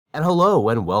And hello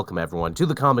and welcome everyone to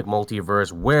the comic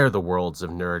multiverse where the worlds of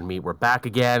nerd meet. We're back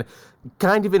again,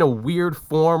 kind of in a weird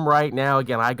form right now.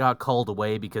 Again, I got called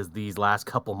away because these last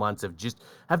couple months have just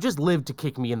lived to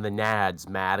kick me in the nads,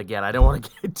 Matt. Again, I don't want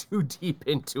to get too deep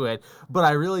into it, but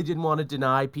I really didn't want to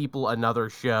deny people another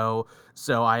show.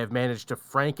 So I have managed to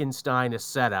Frankenstein a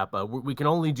setup. We can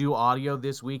only do audio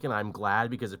this week, and I'm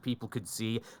glad because if people could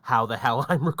see how the hell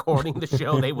I'm recording the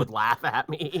show, they would laugh at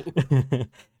me.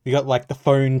 You got like the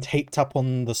phone taped up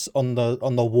on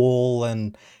the wall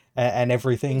and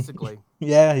everything. Basically.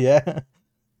 Yeah, yeah.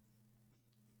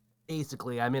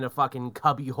 Basically, I'm in a fucking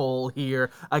cubby hole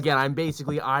here. Again, I'm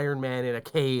basically Iron Man in a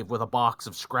cave with a box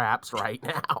of scraps right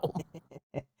now.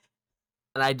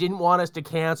 And I didn't want us to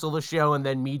cancel the show and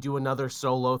then me do another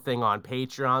solo thing on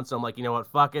Patreon. So I'm like, you know what?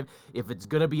 Fuck it. If it's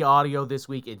going to be audio this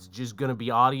week, it's just going to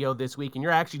be audio this week. And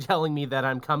you're actually telling me that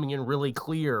I'm coming in really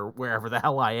clear wherever the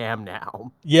hell I am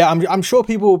now. Yeah, I'm sure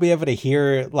people will be able to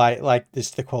hear like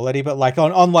this the quality, but like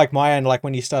on like my end, like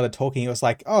when you started talking, it was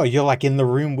like, oh, you're like in the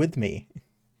room with me.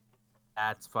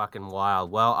 That's fucking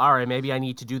wild. Well, all right. Maybe I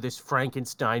need to do this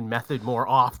Frankenstein method more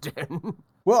often.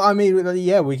 Well, I mean,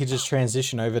 yeah, we could just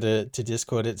transition over to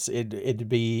Discord. It'd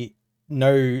be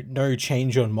no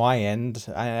change on my end.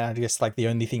 I guess like the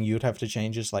only thing you'd have to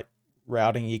change is like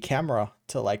routing your camera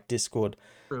to like Discord.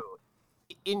 True.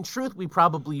 In truth, we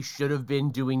probably should have been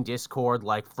doing Discord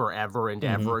like forever and Hmm.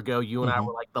 ever ago. You and I Hmm.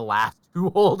 were like the last two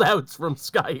holdouts from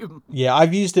Skype. Yeah,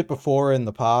 I've used it before in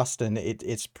the past, and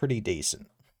it's pretty decent.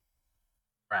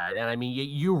 Right. And I mean,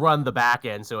 you run the back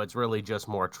end, so it's really just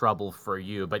more trouble for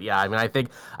you. But yeah, I mean, I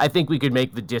think we could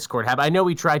make the Discord happen. I know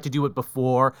we tried to do it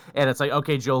before, and it's like,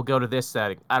 okay, Joel, go to this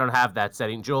setting. I don't have that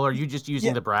setting. Joel, are you just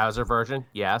using Yeah, the browser version?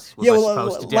 Yes. Was yeah. I Well,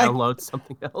 supposed to like download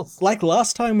something else?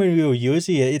 last time when we were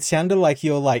using it, it sounded like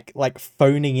you're like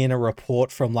phoning in a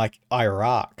report from like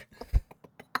Iraq.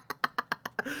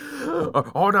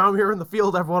 Oh, now I'm here in the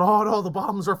field, everyone. Oh no, the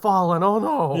bombs are falling. Oh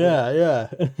no. Yeah,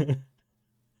 yeah.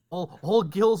 Whole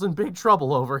Gil's in big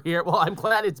trouble over here. Well, I'm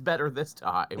glad it's better this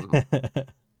time.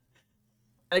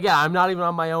 Again, I'm not even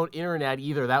on my own internet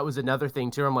either. That was another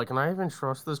thing too. I'm like, can I even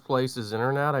trust this place's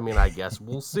internet? I mean, I guess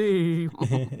we'll see.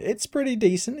 It's pretty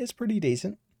decent. It's pretty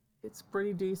decent. It's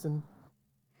pretty decent.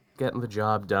 Getting the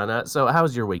job done. So,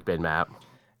 how's your week been, Matt?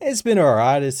 It's been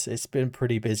alright. It's been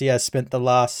pretty busy. I spent the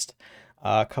last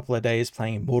couple of days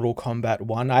playing Mortal Kombat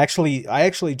 1. I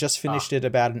actually just Ah, finished it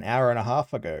about an hour and a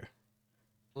half ago.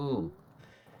 mm.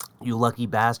 You lucky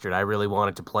bastard. I really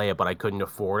wanted to play it, but I couldn't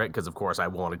afford it because, of course, I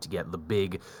wanted to get the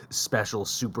big special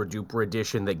super duper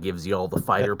edition that gives you all the That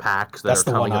fighter packs that that's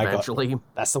are the one coming I got. eventually.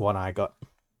 That's the one I got.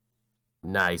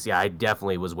 Nice. Yeah, I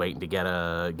definitely was waiting to get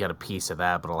a piece of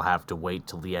that, but I'll have to wait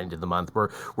till the end of the month.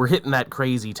 We're hitting that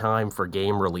crazy time for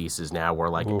game releases now.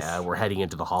 Oof. We're heading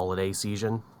into the holiday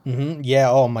season. Yeah,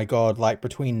 oh my god, like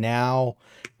between now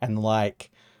and like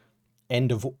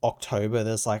end of October,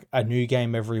 there's like a new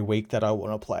game every week that I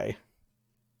want to play.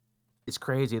 It's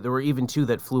crazy. There were even two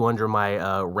that flew under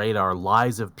my radar.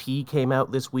 Lies of P came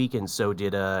out this week, and so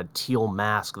did Teal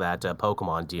Mask, that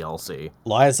Pokemon DLC.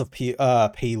 Lies of P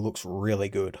looks really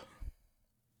good.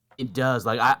 It does.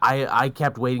 Like I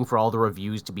kept waiting for all the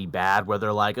reviews to be bad, where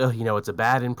they're like, oh, it's a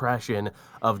bad impression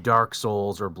of Dark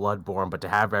Souls or Bloodborne, but to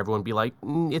have everyone be like,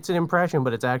 it's an impression,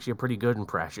 but it's actually a pretty good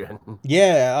impression.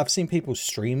 Yeah, I've seen people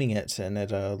streaming it and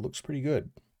it looks pretty good.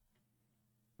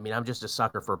 I mean, I'm just a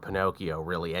sucker for Pinocchio,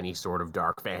 really, any sort of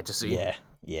dark fantasy. Yeah,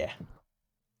 yeah.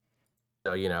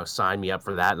 So, sign me up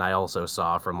for that. And I also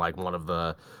saw from like one of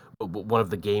the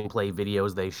gameplay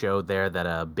videos they showed there that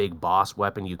a big boss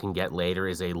weapon you can get later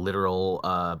is a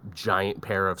literal giant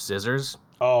pair of scissors.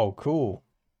 Oh, cool.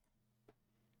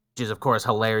 Which is of course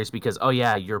hilarious because oh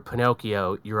yeah, you're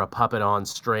Pinocchio, you're a puppet on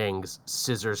strings,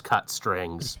 scissors cut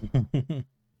strings.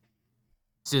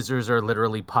 Scissors are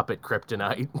literally puppet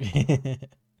kryptonite.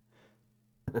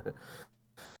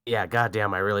 Yeah,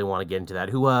 goddamn, I really want to get into that.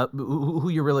 Who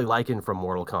you really liking from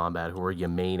Mortal Kombat? Who are you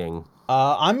maining?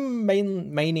 I'm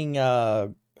maining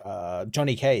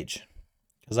Johnny Cage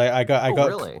because I Oh, got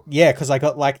really? yeah, because I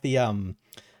got like the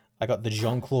I got the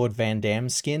Jean-Claude Van Damme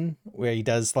skin where he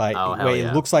does like Oh, where hell it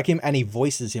yeah. looks like him and he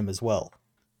voices him as well.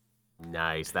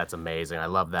 Nice. That's amazing. I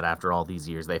love that after all these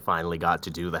years they finally got to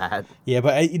do that. Yeah,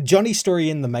 but Johnny's story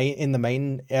in the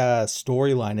main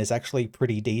storyline is actually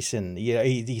pretty decent. Yeah,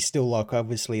 he's still like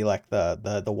obviously like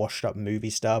the washed up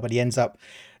movie star, but he ends up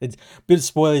it's a bit of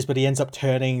spoilers, but he ends up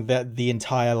turning the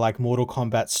entire like Mortal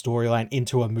Kombat storyline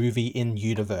into a movie in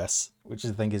universe. which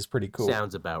I think is pretty cool.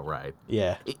 Sounds about right.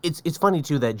 Yeah. It's funny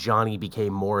too that Johnny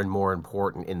became more and more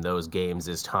important in those games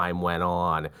as time went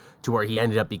on, to where he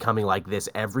ended up becoming like this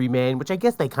everyman, which I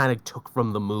guess they kind of took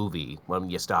from the movie when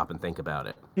you stop and think about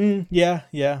it. Yeah,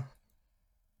 yeah.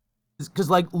 Because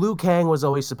like Liu Kang was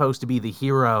always supposed to be the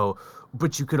hero,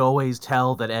 but you could always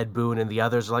tell that Ed Boon and the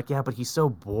others are like, yeah, but he's so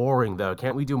boring though.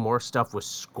 Can't we do more stuff with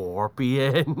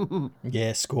Scorpion?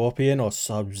 Yeah, Scorpion or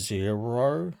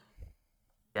Sub-Zero.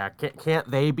 Yeah,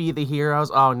 can't they be the heroes?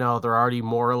 Oh no, they're already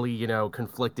morally,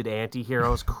 conflicted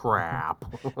anti-heroes. Crap.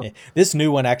 Yeah. This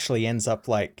new one actually ends up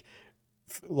like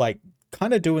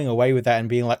kind of doing away with that and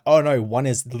being like, oh no, one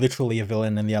is literally a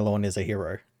villain and the other one is a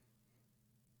hero.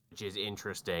 Which is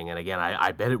interesting, and again,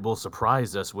 I bet it will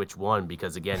surprise us which one,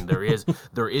 because again, there is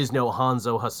no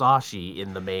Hanzo Hasashi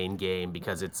in the main game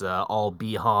because it's all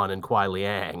Bihan and Kuai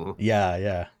Liang, Yeah,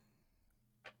 yeah.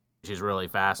 which is really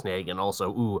fascinating, and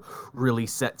also, really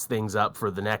sets things up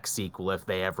for the next sequel if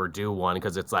they ever do one,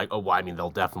 because it's like, oh, well, I mean, they'll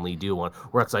definitely do one,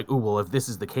 where it's like, well, if this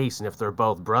is the case, and if they're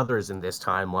both brothers in this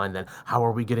timeline, then how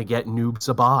are we going to get Noob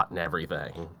Sabat and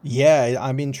everything? Yeah,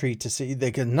 I'm intrigued to see.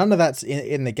 None of that's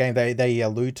in the game. They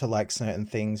allude to like certain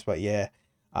things, but yeah,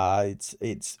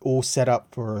 it's all set up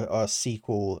for a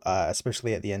sequel,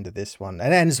 especially at the end of this one.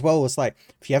 And as well as like,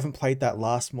 if you haven't played that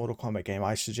last Mortal Kombat game,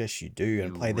 I suggest you do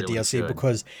and You play the really DLC, should.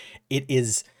 because it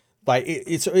is like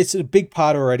it's a big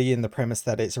part already in the premise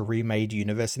that it's a remade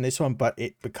universe in this one, but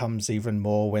it becomes even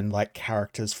more when like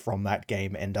characters from that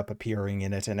game end up appearing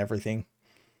in it and everything.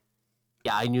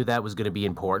 Yeah, I knew that was going to be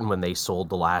important when they sold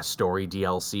the last story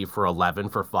DLC for 11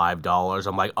 for $5.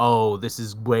 I'm like, oh, this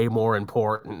is way more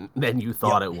important than you Yep.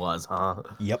 thought it was, huh?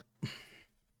 Yep.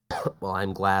 Well,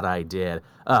 I'm glad I did.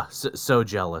 So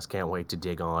jealous. Can't wait to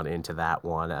dig on into that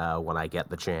one when I get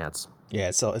the chance.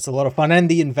 Yeah, so it's a lot of fun, and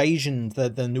the invasion,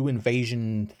 the new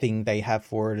invasion thing they have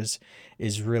for it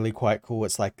is really quite cool.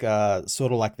 It's like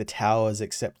sort of like the towers,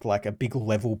 except like a big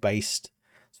level based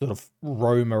sort of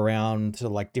roam around to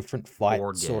like different fight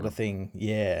Board sort of game. thing.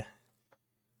 Yeah.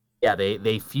 Yeah,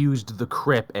 they fused the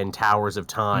Crypt and Towers of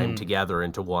Time Mm. together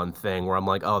into one thing, where I'm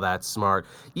like, oh, that's smart.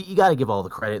 You got to give all the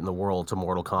credit in the world to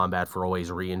Mortal Kombat for always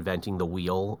reinventing the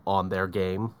wheel on their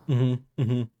game. Mm-hmm.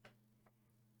 Mm-hmm.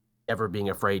 Ever being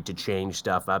afraid to change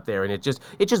stuff up there, and it just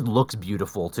looks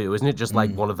beautiful too, isn't it? Just like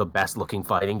Mm. one of the best looking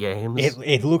fighting games.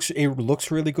 It looks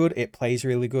really good. It plays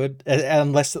really good.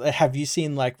 Unless, have you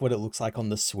seen like what it looks like on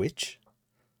the Switch?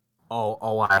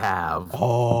 Oh, I have.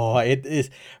 Oh, it is.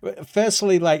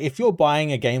 Firstly, like if you're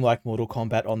buying a game like Mortal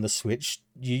Kombat on the Switch,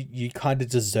 you kind of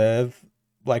deserve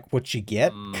like what you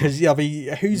get, Mm, because I mean,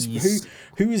 yes.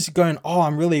 who is going? Oh,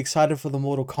 I'm really excited for the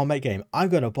Mortal Kombat game. I'm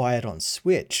gonna buy it on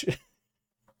Switch.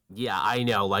 Yeah, I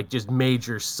know. Like just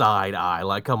major side eye.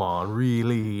 Like, come on,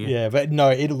 really? Yeah, but no,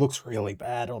 it looks really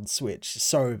bad on Switch.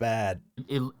 So bad.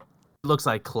 It looks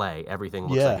like clay. Everything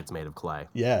looks like Yeah, it's made of clay.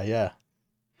 yeah, yeah.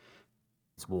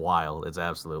 It's wild. It's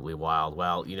absolutely wild.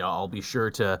 Well, I'll be sure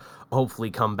to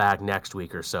hopefully come back next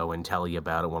week or so and tell you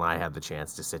about it when I have the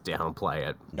chance to sit down and play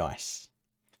it. Nice.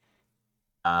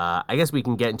 I guess we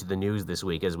can get into the news this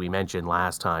week. As we mentioned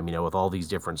last time, with all these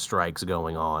different strikes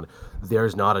going on,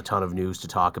 there's not a ton of news to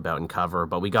talk about and cover,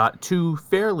 but we got two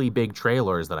fairly big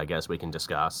trailers that I guess we can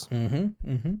discuss.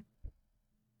 Mm-hmm. Mm-hmm.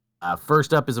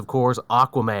 First up is, of course,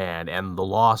 Aquaman and the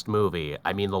Lost movie.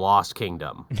 I mean, the Lost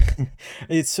Kingdom.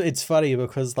 It's funny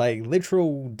because like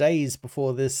literal days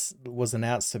before this was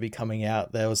announced to be coming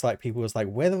out, there was like people was like,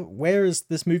 where is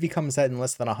this movie comes out in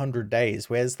less than 100 days?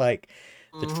 Where's like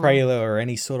the hmm trailer or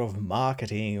any sort of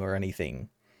marketing or anything?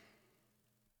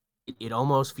 It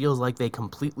almost feels like they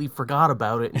completely forgot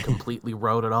about it and completely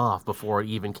wrote it off before it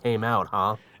even came out,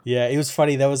 huh? Yeah, it was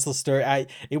funny. There was the story.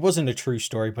 It wasn't a true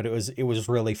story, but it was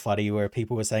really funny where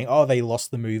people were saying, "Oh, they lost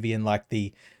the movie in like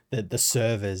the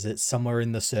servers. It's somewhere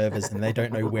in the servers, and they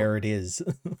don't know where it is."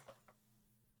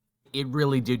 It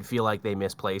really did feel like they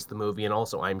misplaced the movie, and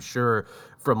also I'm sure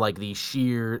from like the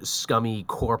sheer scummy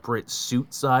corporate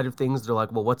suit side of things, they're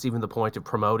like, well, what's even the point of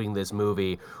promoting this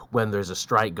movie when there's a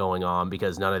strike going on,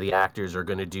 because none of the actors are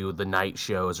going to do the night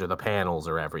shows or the panels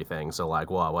or everything, so like,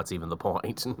 well, what's even the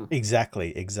point?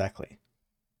 Exactly, exactly.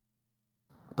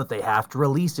 But they have to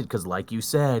release it because, like you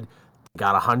said,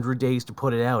 got 100 days to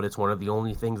put it out. It's one of the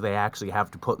only things they actually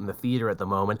have to put in the theater at the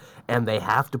moment, and they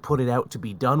have to put it out to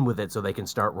be done with it so they can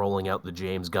start rolling out the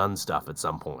James Gunn stuff at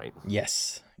some point.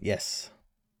 Yes, yes.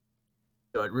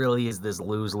 So it really is this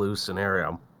lose-lose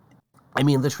scenario. I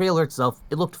mean, the trailer itself,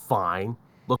 it looked fine.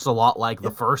 Looks a lot like the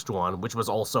Yep. first one, which was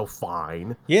also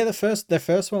fine. Yeah, the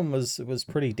first one was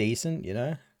pretty decent, you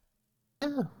know.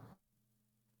 Yeah.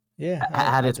 Yeah,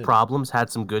 Had I its did. problems, had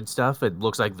some good stuff. It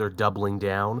looks like they're doubling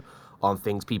down on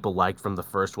things people liked from the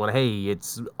first one. Hey,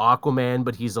 it's Aquaman,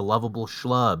 but he's a lovable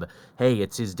schlub. Hey,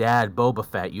 it's his dad, Boba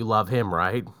Fett. You love him,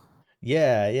 right?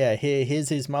 Yeah, yeah. Here's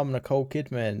his mum, Nicole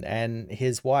Kidman, and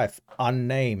his wife,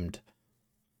 unnamed.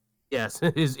 Yes,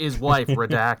 his wife,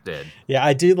 redacted. Yeah,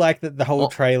 I do like that the whole Well,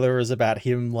 trailer is about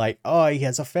him, like, oh, he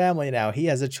has a family now, he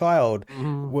has a child.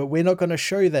 mhm. We're not going to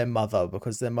show their mother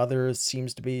because their mother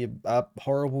seems to be a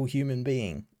horrible human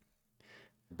being.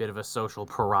 Bit of a social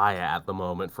pariah at the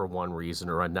moment for one reason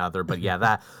or another. But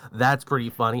yeah, that's pretty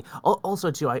funny. Also,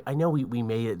 too, I know we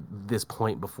made this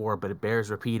point before, but it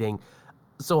bears repeating.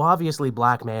 So obviously,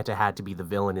 Black Manta had to be the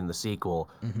villain in the sequel,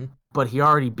 Hmm. but he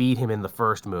already beat him in the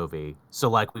first movie. So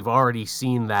like we've already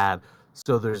seen that.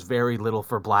 So there's very little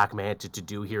for Black Manta to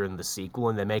do here in the sequel,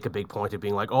 and they make a big point of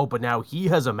being like, oh, but now he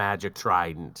has a magic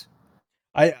trident.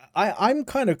 I'm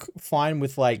kind of fine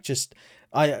with like just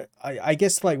I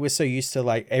guess like we're so used to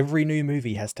like every new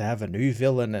movie has to have a new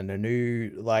villain and a new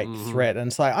like Hmm. threat, and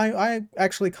it's like I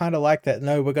actually kind of like that.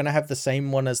 No, we're gonna have the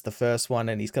same one as the first one,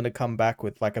 and he's gonna come back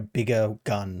with like a bigger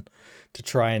gun to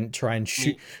try and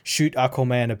shoot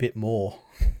Aquaman a bit more.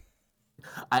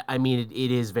 I mean,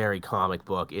 it is very comic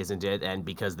book, isn't it? And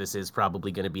because this is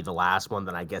probably going to be the last one,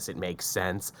 then I guess it makes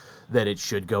sense that it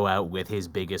should go out with his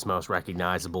biggest, most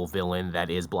recognizable villain, that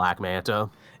is Black Manta.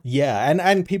 Yeah,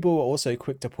 and people were also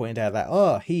quick to point out that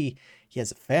oh he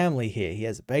has a family here, he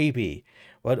has a baby.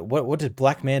 What did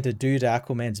Black Manta do to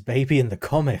Aquaman's baby in the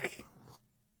comic?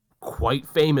 Quite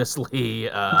famously,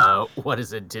 what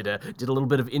is it? Did a little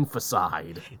bit of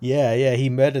inficide. Yeah, yeah, he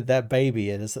murdered that baby,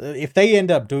 and if they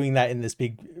end up doing that in this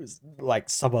big like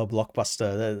summer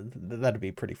blockbuster, that'd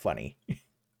be pretty funny.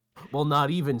 Well,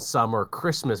 not even summer,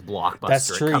 Christmas That's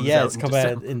blockbuster. It true. comes Yeah, out it's in come out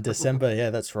December. in December. Yeah,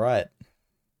 that's right.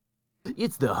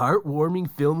 It's the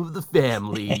heartwarming film of the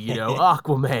family.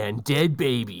 Aquaman, dead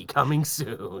baby, coming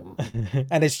soon.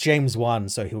 And it's James Wan,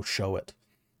 so he'll show it.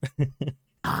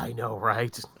 I know,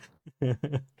 right?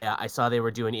 Yeah, I saw they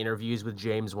were doing interviews with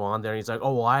James Wan there, and he's like,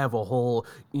 "Oh, well, I have a whole,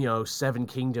 Seven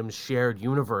Kingdoms shared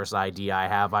universe idea I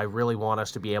have. I really want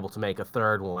us to be able to make a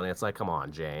third one." And it's like, come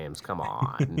on, James, come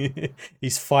on.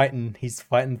 He's fighting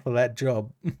for that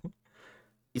job.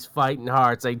 He's fighting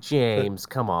hard. It's like, But James,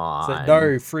 come it's like, on.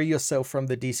 no, free yourself from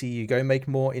the DCU. Go make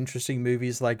more interesting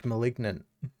movies like Malignant.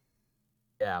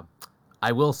 Yeah.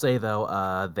 I will say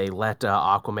though, they let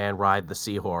Aquaman ride the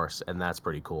seahorse, and that's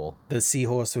pretty cool. The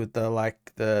seahorse with the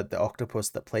like the octopus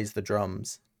that plays the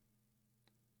drums.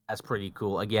 That's pretty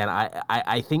cool. Again,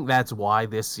 I think that's why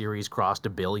this series crossed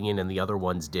 1 billion and the other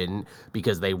ones didn't,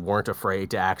 because they weren't afraid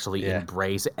to actually Yeah.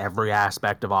 embrace every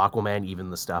aspect of Aquaman, even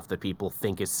the stuff that people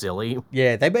think is silly.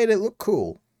 Yeah, they made it look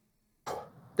cool.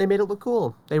 They made it look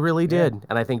cool. They really Yeah. did.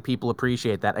 And I think people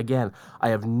appreciate that. Again, I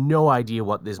have no idea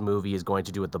what this movie is going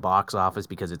to do at the box office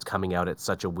because it's coming out at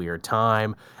such a weird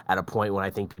time, at a point when I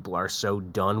think people are so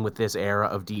done with this era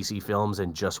of DC films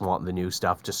and just want the new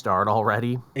stuff to start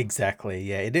already. Exactly.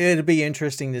 Yeah, it'd be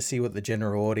interesting to see what the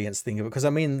general audience think of it because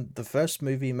I mean, the first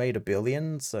movie made 1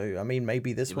 billion, so I mean,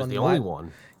 maybe this It was one the only might.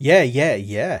 one. Yeah, yeah,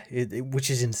 yeah.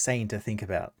 Which is insane to think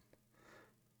about.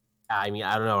 I mean,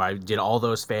 I don't know. Did all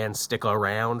those fans stick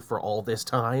around for all this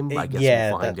time? I guess we'll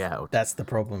Yeah, find out. that's the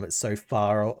problem. It's so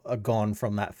far gone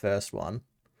from that first one.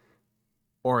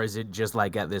 Or is it just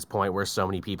like at this point where so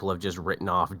many people have just written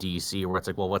off DC, where it's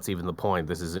like, well, what's even the point?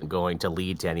 This isn't going to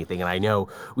lead to anything. And I know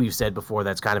we've said before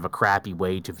that's kind of a crappy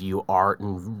way to view art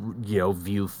and,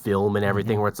 view film and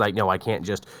everything, Hmm. where it's like, no, I can't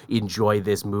just enjoy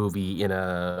this movie in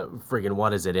a friggin'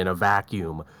 what is it, in a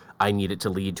vacuum. I need it to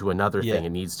lead to another Yeah. thing.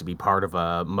 It needs to be part of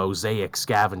a mosaic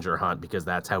scavenger hunt because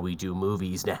that's how we do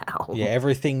movies Yeah, now.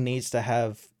 everything needs to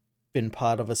have been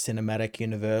part of a cinematic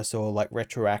universe or like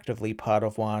retroactively part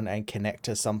of one and connect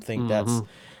to something that's Hmm.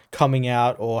 coming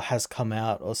out or has come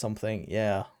out or something.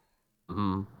 Yeah.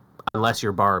 Hmm. Unless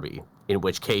you're Barbie, in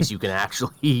which case you can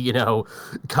actually,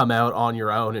 come out on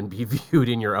your own and be viewed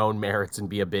in your own merits and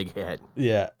be a big hit.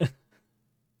 Yeah. I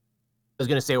was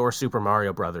gonna say, or Super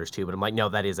Mario Brothers too, but I'm like, no,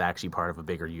 that is actually part of a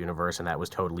bigger universe, and that was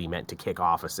totally meant to kick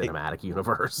off a It, cinematic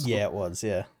universe. yeah, it was.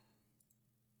 Yeah.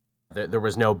 There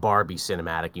was no Barbie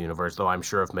cinematic universe, though I'm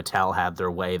sure if Mattel had their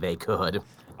way, they could.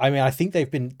 I mean, I think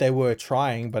they were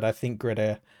trying, but I think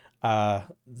Greta uh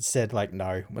said like,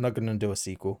 no, we're not going to do a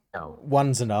sequel. No,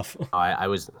 One's enough. I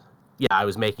was, yeah, I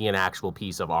was making an actual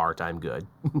piece of art. I'm good.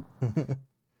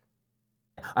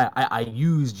 I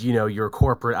used, your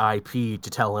corporate IP to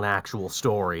tell an actual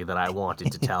story that I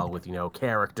wanted to tell with,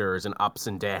 characters and ups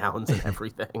and downs and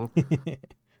everything.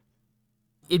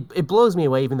 it blows me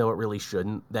away, even though it really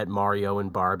shouldn't, that Mario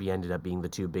and Barbie ended up being the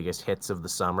two biggest hits of the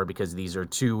summer because these are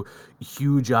two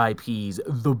huge IPs,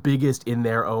 the biggest in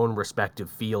their own respective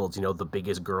fields. You know, the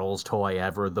biggest girls' toy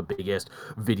ever, the biggest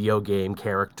video game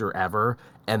character ever,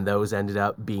 and those ended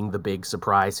up being the big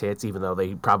surprise hits, even though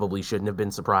they probably shouldn't have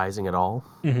been surprising at all.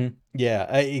 Yeah,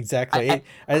 I, exactly. I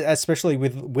Especially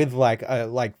with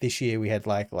like this year we had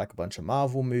like a bunch of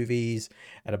Marvel movies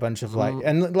and a bunch of like mhm,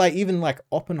 and like even like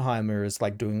Oppenheimer is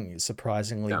like doing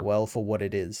surprisingly yeah. well for what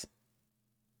it is.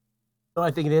 No,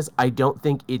 I think it is. I don't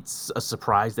think it's a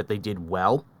surprise that they did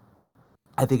well.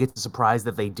 I think it's a surprise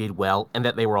that they did well and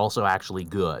that they were also actually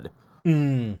good.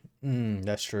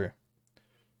 That's true.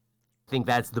 Think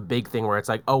that's the big thing where it's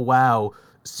like, oh wow,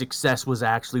 success was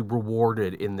actually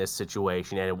rewarded in this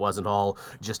situation, and it wasn't all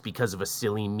just because of a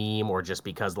silly meme or just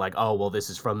because like, oh well, this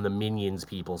is from the Minions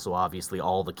people, so obviously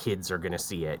all the kids are gonna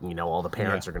see it, and you know all the Yeah.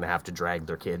 parents are gonna have to drag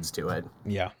their kids to it.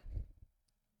 Yeah.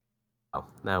 Oh,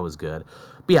 that was good.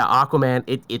 But yeah, Aquaman,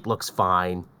 it looks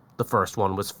fine. The first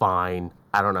one was fine.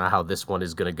 I don't know how this one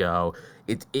is gonna go.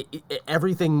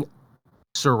 Everything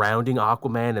surrounding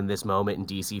Aquaman in this moment in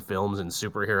DC films and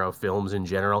superhero films in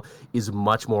general is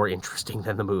much more interesting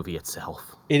than the movie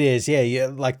itself. It is. Yeah, yeah,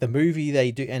 like the movie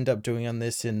they do end up doing on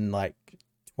this in like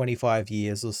 25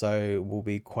 years or so will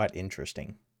be quite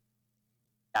interesting.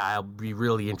 I'll be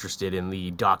really interested in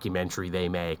the documentary they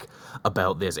make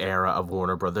about this era of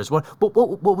Warner Brothers. What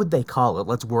would they call it?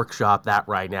 Let's workshop that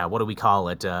right now. What do we call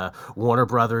it? Warner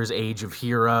Brothers Age of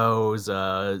Heroes,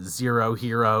 Zero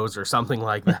Heroes, or something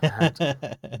like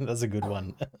that. That's a good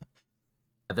one.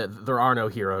 There are no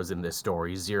heroes in this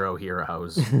story. Zero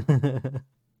heroes.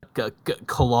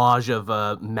 Collage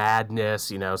of madness.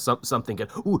 You know, something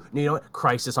good. Ooh, you know what?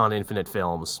 Crisis on Infinite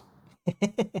Films.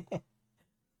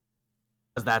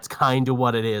 That's kind of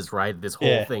what it is, right? This whole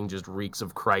Yeah. thing just reeks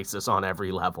of Crisis on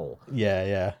every level. Yeah,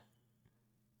 yeah.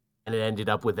 And it ended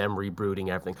up with them rebooting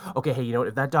everything. Okay, hey, you know what?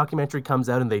 If that documentary comes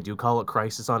out and they do call it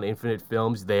Crisis on Infinite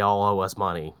Films, they all owe us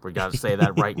money. We got to say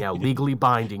that right now. Legally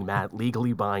binding, Matt.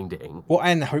 Legally binding. Well,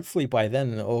 and hopefully by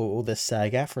then all this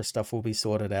SAG-AFTRA stuff will be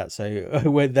sorted out, so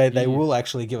where they Yeah. will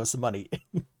actually give us the money.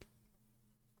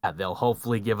 Yeah, they'll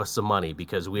hopefully give us some money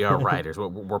because we are writers.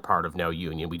 We're part of no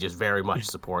union. We just very much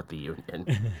support the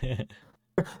union.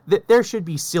 There should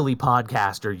be silly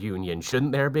podcaster union,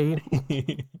 shouldn't there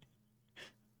be?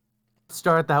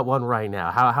 Start that one right now.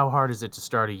 How hard is it to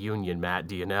start a union, Matt?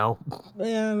 Do you know?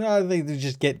 Yeah, I think they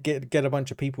just get a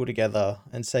bunch of people together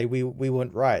and say we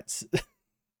want rights.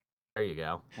 There you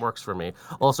go. Works for me.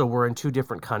 Also, we're in two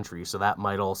different countries, so that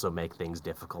might also make things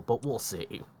difficult, but we'll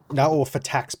see. No, or for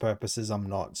tax purposes, I'm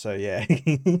not. So yeah.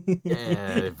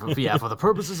 Yeah, for the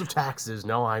purposes of taxes,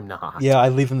 no, I'm not. Yeah, I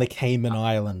live in the Cayman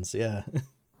Islands. Yeah.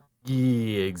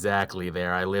 Yeah, exactly.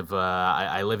 There, I live.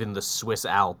 I live in the Swiss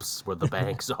Alps, where the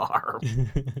banks are.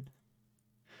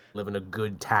 Live in a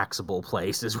good taxable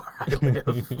place is where I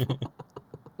live.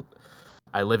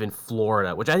 I live in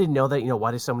Florida, which I didn't know that. You know,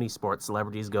 why do so many sports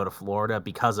celebrities go to Florida?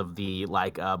 Because of the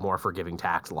like more forgiving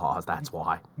tax laws. That's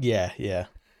why. Yeah, yeah.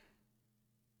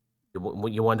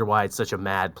 You wonder why it's such a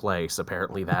mad place.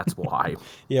 Apparently, that's why.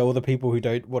 Yeah, all the people who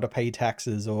don't want to pay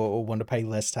taxes or want to pay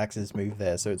less taxes move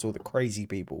there, so it's all the crazy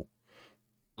people.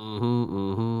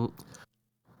 Mm-hmm.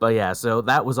 But yeah, so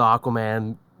that was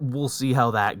Aquaman. We'll see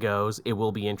how that goes. It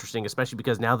will be interesting, especially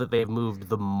because now that they've moved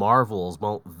the Marvels,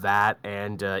 won't that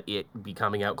and it be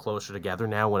coming out closer together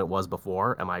now when it was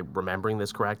before? Am I remembering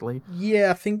this correctly?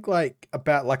 Yeah, I think like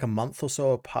about like a month or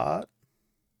so apart.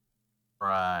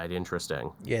 Right,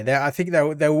 interesting. Yeah, I think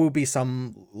there will be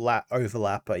some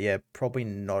overlap, but yeah, probably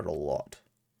not a lot.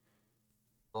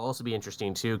 It'll also be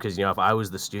interesting too, because you know, if I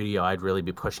was the studio, I'd really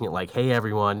be pushing it like, "Hey,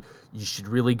 everyone, you should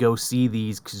really go see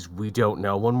these because we don't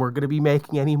know when we're going to be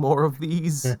making any more of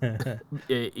these.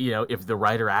 You know, if the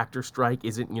writer-actor strike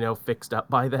isn't fixed up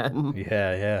by then."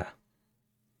 Yeah, yeah.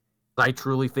 I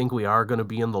truly think we are going to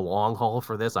be in the long haul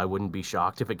for this. I wouldn't be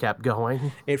shocked if it kept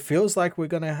going. It feels like we're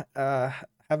gonna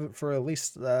have it for at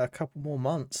least a couple more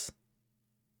months.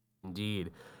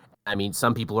 Indeed. I mean,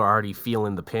 some people are already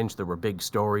feeling the pinch. There were big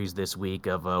stories this week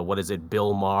of what is it,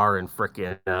 Bill Maher and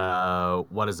frickin'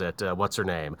 what is it? What's her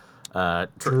name? Trying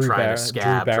to Drew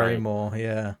scab, trying Barrymore,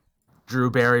 yeah.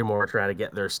 Drew Barrymore trying to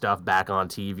get their stuff back on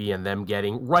TV and them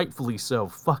getting rightfully so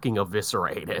fucking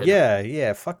eviscerated. Yeah,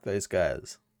 yeah, fuck those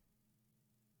guys.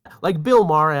 Like Bill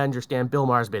Maher, I understand Bill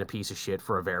Maher's been a piece of shit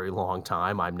for a very long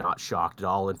time. I'm not shocked at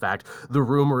all. In fact, the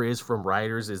rumor is from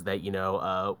writers is that,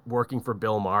 working for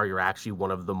Bill Maher, you're actually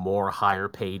one of the more higher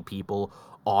paid people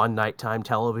on nighttime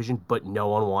television, but no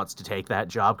one wants to take that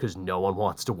job because no one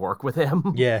wants to work with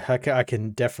him. Yeah, I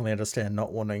can definitely understand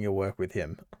not wanting to work with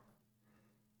him.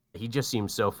 He just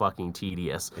seems so fucking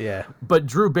tedious. Yeah. But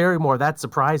Drew Barrymore, that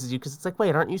surprises you because it's like,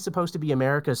 wait, aren't you supposed to be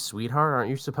America's sweetheart? Aren't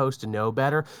you supposed to know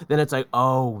better? Then it's like,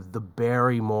 oh, the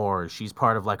Barrymore. She's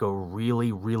part of like a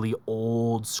really, really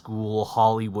old school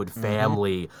Hollywood Hmm.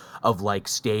 family of like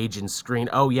stage and screen.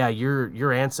 Oh yeah,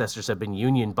 your ancestors have been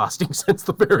union busting since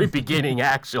the very beginning,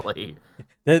 actually.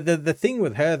 The thing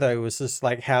with her though was just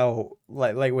like how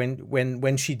like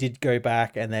when she did go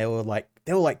back and they were like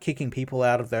kicking people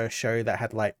out of their show that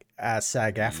had like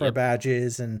SAG-AFTRA Yep,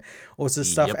 badges and all sorts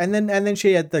of stuff, yep. and then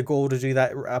she had the gall to do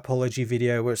that apology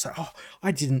video where it's like, oh,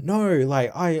 I didn't know,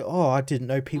 like I didn't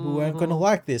know people weren't gonna Hmm.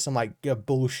 like this. I'm like, yeah,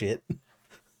 bullshit.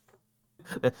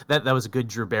 That was a good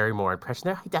Drew Barrymore impression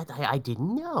there. I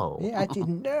didn't know. Yeah, I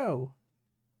didn't know.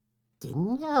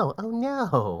 Didn't know. Oh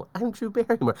no, I'm Drew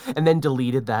Barrymore. And then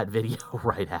deleted that video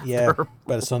right Yeah, after.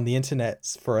 but it's on the internet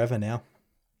forever now.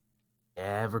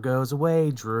 Never goes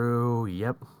away, Drew.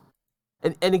 Yep.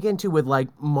 And again too with like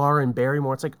Mar and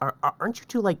Barrymore, it's like aren't you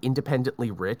two like independently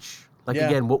rich? Like Yeah.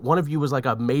 again, one of you was like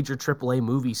a major AAA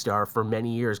movie star for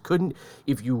many years. Couldn't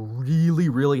if you really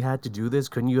really had to do this,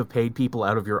 couldn't you have paid people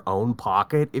out of your own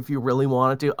pocket if you really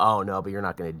wanted to? Oh no, but you're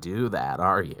not going to do that,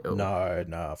 are you? No,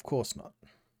 no, of course not.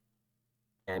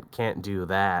 And can't do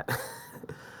that.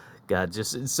 God,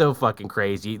 just it's so fucking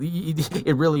crazy.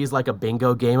 It really is like a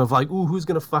bingo game of like, ooh, who's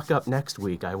gonna fuck up next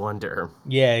week? I wonder.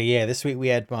 Yeah, yeah. This week we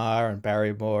had Mar and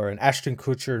Barrymore and Ashton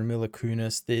Kutcher and Mila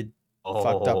Kunis. They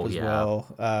fucked up Oh as yeah.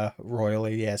 well,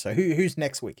 royally. Yeah. So who's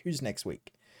next week? Who's next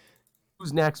week?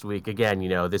 Who's next week? Again,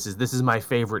 this is my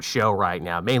favorite show right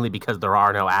now, mainly because there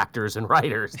are no actors and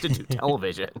writers to do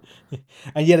television.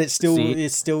 And yet See,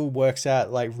 it still works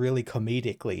out like really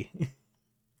comedically.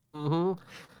 hmm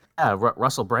yeah,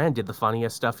 Russell Brand did the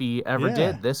funniest stuff he ever Yeah.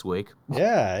 did this week.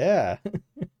 Yeah,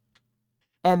 yeah.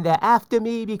 And they're after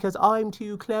me because I'm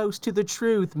too close to the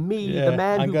truth. Me, the Yeah.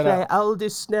 man who play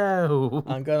Aldous Snow.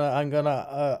 I'm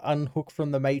gonna unhook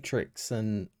from the Matrix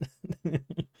and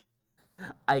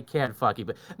I can't fuck you,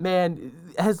 but man,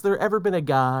 has there ever been a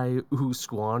guy who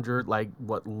squandered like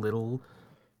what little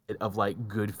of like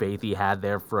good faith he had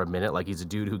there for a minute? Like he's a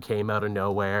dude who came out of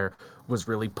nowhere, was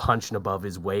really punching above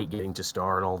his weight, getting to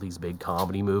star in all these big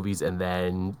comedy movies, and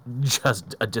then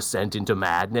just a descent into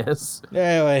madness.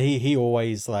 yeah, well, he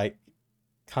always like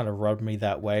kind of rubbed me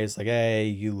that way. It's like, hey,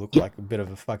 you look Yeah, like a bit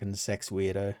of a fucking sex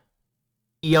weirdo.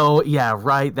 yeah,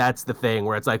 right. That's the thing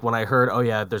where it's like when I heard, oh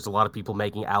yeah, there's a lot of people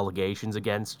making allegations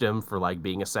against him for like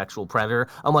being a sexual predator.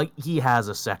 I'm like, he has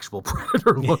a sexual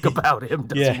predator look about him,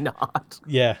 does he Yeah, not?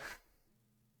 yeah.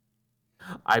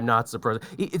 I'm not surprised.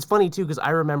 It's funny too because I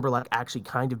remember like actually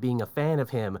kind of being a fan of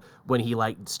him when he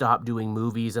like stopped doing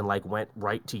movies and like went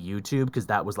right to YouTube because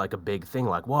that was like a big thing.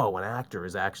 Like, whoa, an actor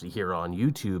is actually here on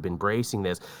YouTube embracing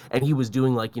this, and he was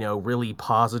doing like really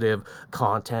positive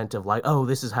content of like, oh,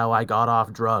 this is how I got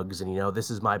off drugs, and this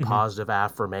is my Hmm. positive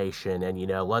affirmation, and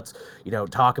let's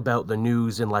talk about the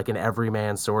news in like an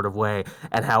everyman sort of way,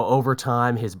 and how over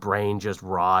time his brain just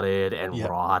rotted and Yep.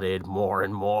 rotted more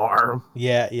and more.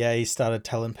 Yeah, yeah. He started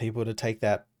telling people to take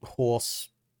that horse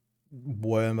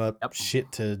wormer Yep.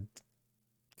 shit to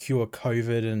cure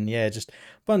COVID, and yeah, just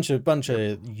bunch Yep.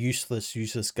 of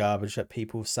useless garbage that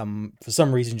people for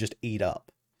some reason just eat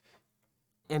up.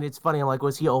 And it's funny, I'm like,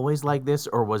 was he always like this,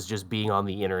 or was just being on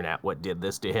the internet what did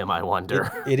this to him? I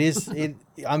wonder. It is it.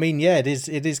 I mean, yeah, it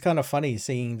is kind of funny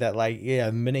seeing that. Like, yeah,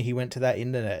 the minute he went to that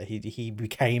internet, he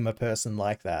became a person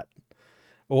like that.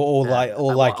 Yeah,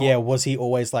 Or like, yeah, was he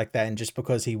always like that? And just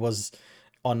because he was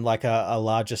on like a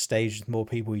larger stage with more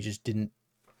people, he just didn't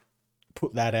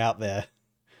put that out there.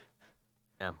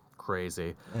 yeah,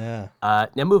 crazy. Yeah.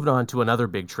 Now moving on to another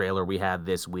big trailer we had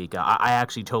this week. I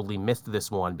actually totally missed this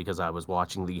one because I was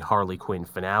watching the Harley Quinn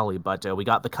finale, but we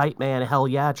got the Kite Man Hell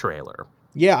Yeah trailer.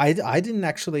 Yeah, I didn't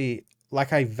actually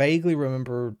like I vaguely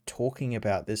remember talking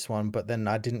about this one, but then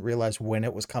I didn't realize when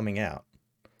it was coming out.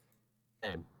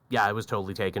 And yeah, I was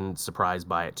totally taken surprised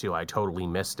by it too. I totally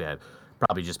missed it.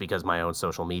 Probably just because my own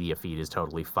social media feed is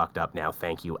totally fucked up now.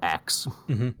 Thank you, X.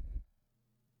 Hmm.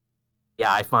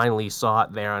 Yeah, I finally saw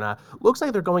it there, and looks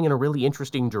like they're going in a really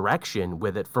interesting direction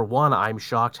with it. For one, I'm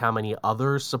shocked how many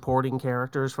other supporting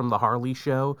characters from the Harley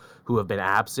show who have been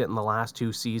absent in the last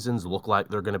two seasons look like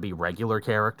they're going to be regular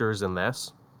characters in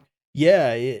this.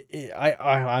 Yeah,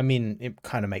 I mean, it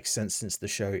kind of makes sense since the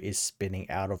show is spinning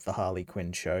out of the Harley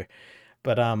Quinn show.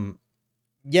 But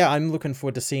yeah, I'm looking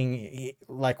forward to seeing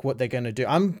like what they're gonna do.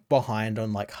 I'm behind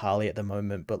on like Harley at the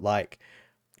moment, but like,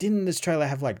 didn't this trailer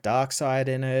have like Darkseid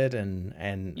in it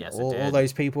and Yes, it all did.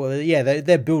 those people? Yeah,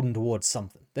 they're building towards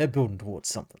something. They're building towards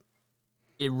something.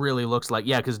 It really looks like,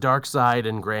 yeah, because Darkseid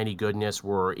and Granny Goodness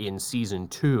were in season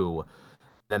 2.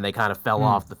 Then they kind of fell Mm,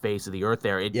 off the face of the earth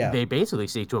there. yeah, They basically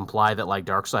seek to imply that like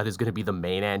Darkseid is going to be the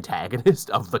main antagonist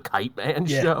of the Kite Man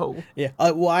yeah, show. yeah.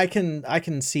 Well, I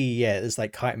can see. Yeah, it's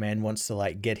like Kite Man wants to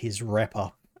like get his rep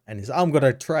up, and he's I'm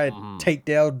gonna try and Mhm. take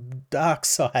down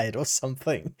Darkseid or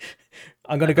something.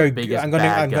 I'm gonna The go. biggest I'm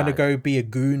bad gonna guy. go be a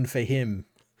goon for him.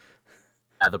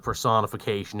 The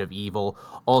personification of evil.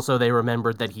 Also, they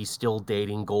remembered that he's still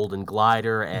dating Golden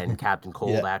Glider, and Captain Yeah,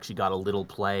 Cold actually got a little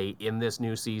play in this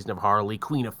new season of Harley.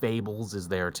 Queen of Fables is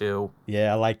there too.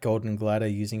 yeah. I like Golden Glider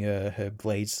using her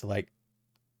blades to like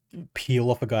peel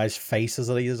off a guy's face as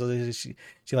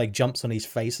she like jumps on his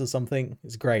face or something.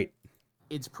 It's great.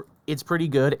 It's pretty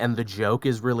good, and the joke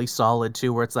is really solid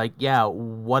too. Where it's like, yeah,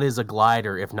 what is a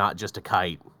glider if not just a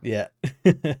kite? Yeah.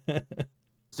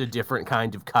 It's a different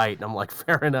kind of kite, and I'm like,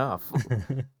 fair enough.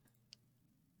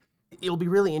 It'll be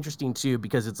really interesting too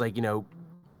because it's like,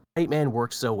 Kite Man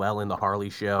works so well in the Harley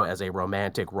show as a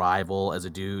romantic rival, as a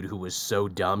dude who was so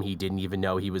dumb he didn't even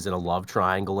know he was in a love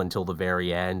triangle until the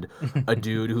very end. A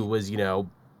dude who was,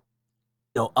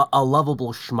 a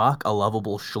lovable schmuck, a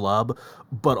lovable schlub,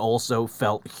 but also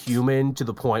felt human to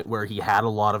the point where he had a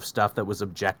lot of stuff that was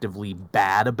objectively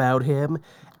bad about him.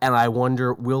 And I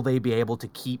wonder, will they be able to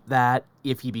keep that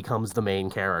if he becomes the main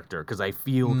character? Because I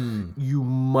feel Hmm. you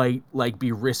might like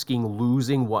be risking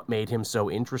losing what made him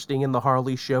so interesting in the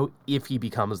Harley show if he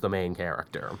becomes the main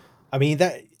character. I mean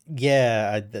that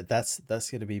yeah, that's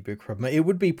gonna be a big problem. It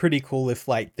would be pretty cool if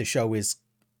like the show is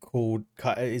called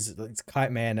it's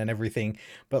Kite Man and everything,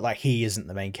 but like he isn't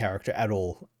the main character at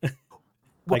all. Like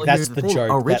Well, here's the thing. That's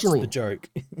the Originally, joke.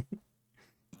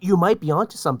 you might be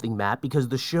onto something, Matt, because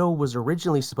the show was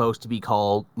originally supposed to be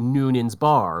called Noonan's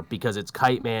Bar because it's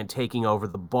Kite Man taking over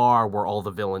the bar where all the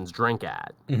villains drink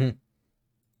at. Mhm.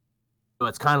 So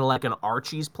it's kind of like an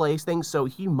Archie's Place thing. So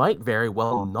he might very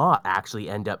well not actually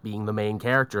end up being the main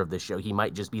character of this show. He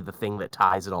might just be the thing that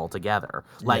ties it all together.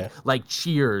 Yeah. Like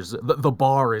Cheers, the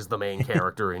bar is the main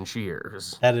character in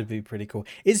Cheers. That'd be pretty cool.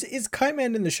 Is Kite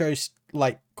Man in the show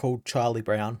like called Charlie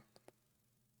Brown?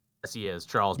 Yes, he is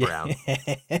Charles Yeah. Brown.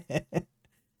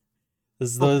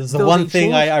 There's the Though one they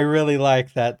thing changed. I really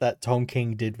like that Tom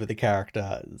King did with the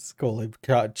character. Is call him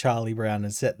Charlie Brown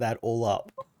and set that all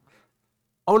up.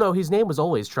 Oh no, his name was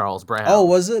always Charles Oh, Brown.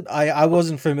 was it? I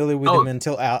wasn't familiar with him Oh,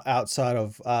 until outside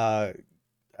of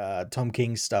Tom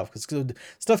King's stuff because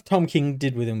stuff Tom King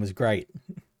did with him was great.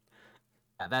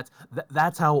 yeah,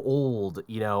 that's how old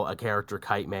a character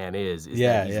Kite Man is that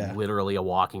Yeah, he's yeah. literally a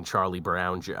walking Charlie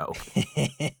Brown joke.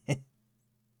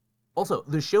 Also,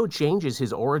 the show changes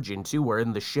his origin too, where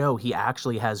in the show he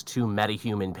actually has two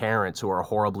metahuman parents who are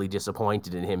horribly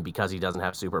disappointed in him because he doesn't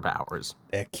have superpowers.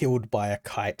 They're killed by a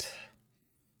kite.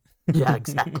 Yeah,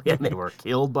 exactly, and they were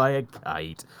killed by a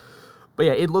kite. But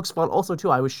yeah, it looks fun. Also, too,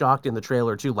 I was shocked in the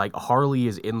trailer too. Like Harley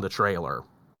is in the trailer.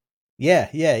 Yeah,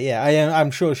 yeah, yeah.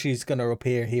 I'm sure she's gonna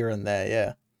appear here and there.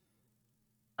 Yeah.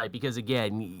 Right, because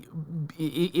again,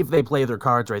 if they play their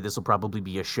cards right, this will probably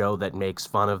be a show that makes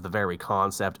fun of the very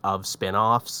concept of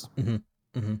spin-offs. Hmm.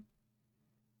 Hmm.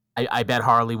 I bet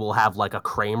Harley will have like a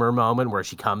Kramer moment where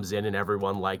she comes in and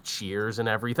everyone like cheers and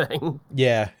everything.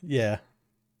 Yeah, yeah.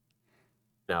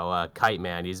 Kite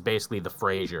Man, he's basically the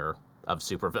Frasier of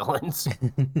supervillains.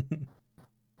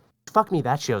 Fuck me,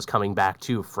 that show's coming back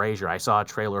too, Frasier. I saw a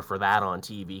trailer for that on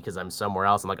TV because I'm somewhere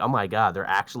else. I'm like, oh my god, they're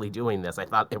actually doing this. I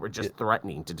thought they were just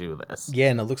threatening to do this. Yeah,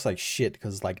 and it looks like shit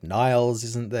because like Niles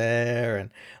isn't there, and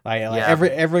like Yeah,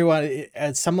 everyone.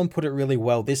 Someone put it really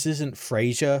well. This isn't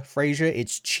Frasier.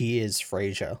 It's Cheers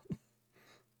Frasier.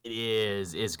 it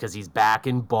is because he's back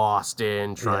in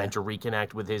Boston trying Yeah. to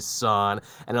reconnect with his son,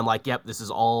 and I'm like, yep, this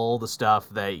is all the stuff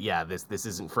that this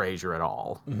isn't Frasier at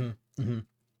all. Hmm. Hmm.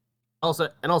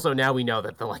 Also now we know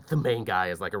that the main guy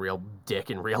is like a real dick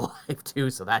in real life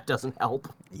too, so that doesn't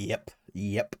help. Yep.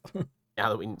 Yep.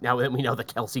 Now that we know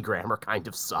that Kelsey Grammer kind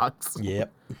of sucks.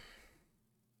 Yep.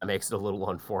 That makes it a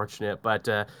little unfortunate, but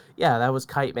yeah, that was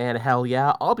Kite Man. Hell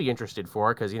yeah, I'll be interested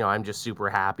for it because I'm just super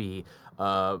happy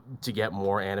to get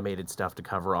more animated stuff to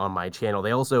cover on my channel.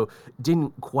 They also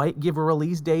didn't quite give a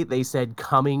release date. They said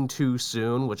coming too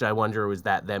soon, which I wonder, was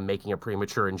that them making a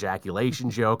premature ejaculation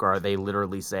joke, or are they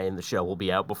literally saying the show will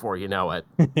be out before you know it?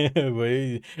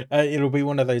 It'll be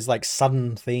one of those like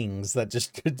sudden things that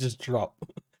just drop.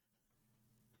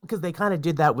 Because they kind of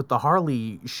did that with the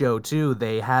Harley show too.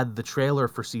 They had the trailer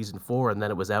for season 4 and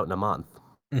then it was out in a month.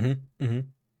 Hmm. Hmm.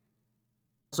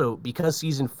 So because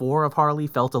season 4 of Harley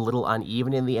felt a little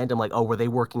uneven in the end, I'm like, oh, were they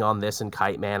working on this and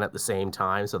Kite Man at the same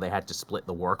time? So they had to split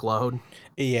the workload.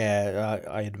 Yeah,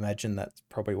 I'd imagine that's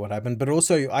probably what happened. But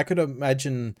also, I could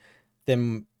imagine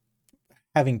them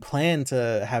having planned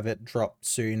to have it drop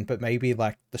soon, but maybe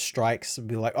like the strikes would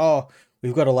be like, oh,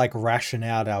 we've got to like ration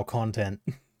out our content.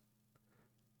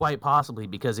 Quite possibly,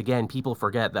 because again, people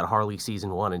forget that Harley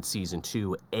season 1 and season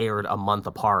 2 aired a month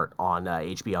apart on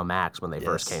HBO Max when they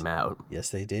first Yes. came out. Yes,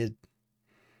 they did.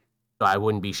 So I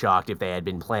wouldn't be shocked if they had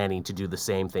been planning to do the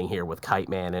same thing here with Kite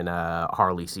Man and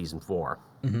Harley season 4.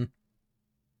 Hmm.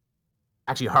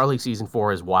 Actually, Harley season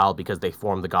 4 is wild because they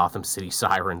formed the Gotham City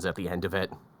Sirens at the end of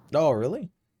it. Oh, really?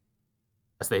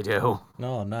 Yes, they do.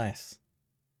 Oh, nice.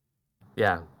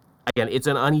 Yeah. Again, it's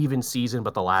an uneven season,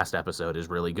 but the last episode is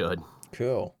really good.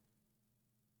 Cool.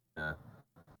 Yeah.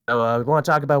 So, we want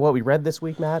to talk about what we read this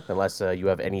week, Matt? Unless you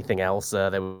have anything else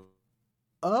that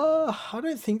I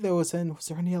don't think there was any. Was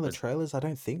there any other trailers? I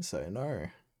don't think so. No.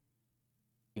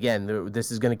 Again,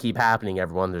 this is going to keep happening,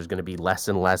 everyone. There's going to be less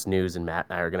and less news, and Matt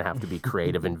and I are going to have to be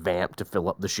creative and vamp to fill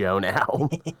up the show now.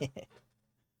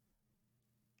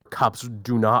 Cups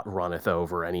do not runneth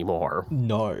over anymore.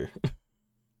 No.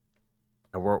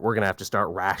 And we're going to have to start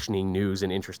rationing news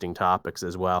and interesting topics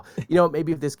as well. You know,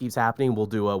 maybe if this keeps happening, we'll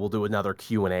do another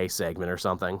Q&A segment or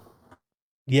something.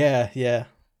 Yeah, yeah.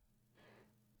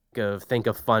 Think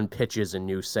of fun pitches and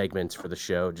new segments for the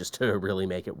show just to really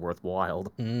make it worthwhile.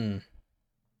 Mm.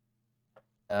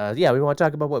 Yeah, we want to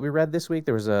talk about what we read this week.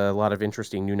 There was a lot of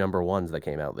interesting new number ones that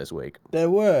came out this week. There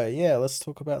were, yeah. Let's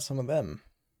talk about some of them.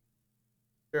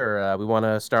 Sure. We want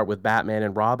to start with Batman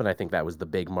and Robin. I think that was the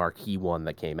big marquee one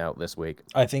that came out this week.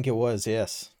 I think it was,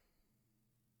 yes.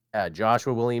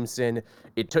 Joshua Williamson.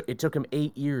 It took him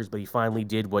 8 years, but he finally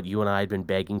did what you and I had been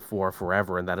begging for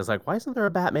forever, and that is like, why isn't there a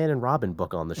Batman and Robin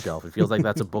book on the shelf? It feels like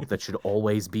that's a book that should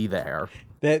always be there.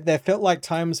 There felt like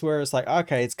times where it's like,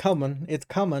 okay, it's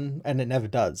coming, and it never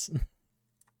does.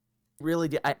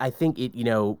 Really, I think it,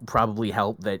 probably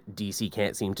helped that DC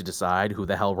can't seem to decide who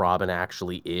the hell Robin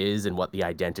actually is and what the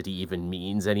identity even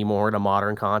means anymore in a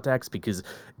modern context, because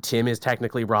Tim is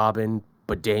technically Robin,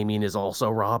 but Damian is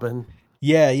also Robin.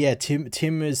 Yeah.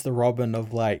 Tim is the Robin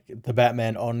of like the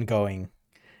Batman ongoing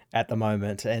at the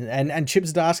moment, and Chip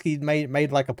Zdarsky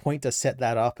made like a point to set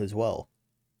that up as well.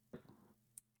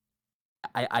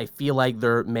 I feel like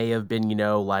there may have been,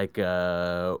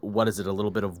 what is it, a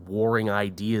little bit of warring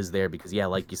ideas there, because, yeah,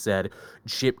 like you said,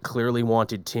 Chip clearly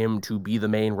wanted Tim to be the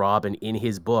main Robin in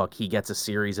his book. He gets a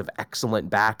series of excellent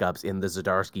backups in the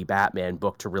Zdarsky Batman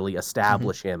book to really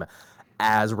establish him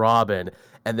as Robin.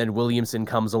 And then Williamson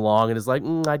comes along and is like,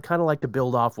 I'd kind of like to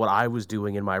build off what I was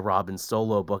doing in my Robin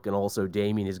solo book, and also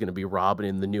Damian is going to be Robin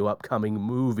in the new upcoming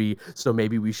movie, so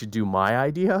maybe we should do my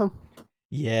idea.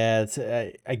 Yeah, it's,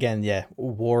 again, yeah,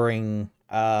 warring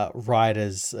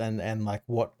writers and like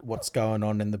what's going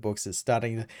on in the books is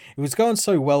starting. It was going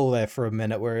so well there for a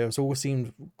minute where it was all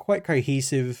seemed quite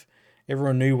cohesive.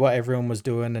 Everyone knew what everyone was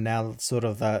doing, and now sort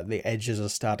of the edges are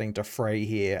starting to fray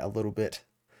here a little bit.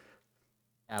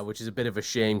 Yeah, which is a bit of a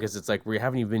shame, because it's like we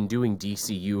haven't even been doing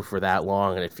DCU for that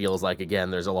long, and it feels like,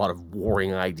 again, there's a lot of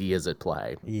warring ideas at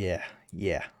play. Yeah.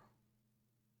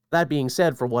 That being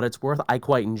said, for what it's worth, I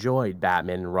quite enjoyed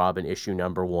Batman and Robin issue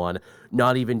number 1,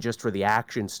 not even just for the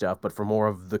action stuff, but for more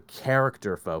of the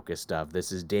character-focused stuff.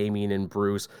 This is Damian and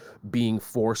Bruce being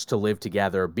forced to live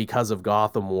together because of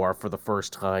Gotham War for the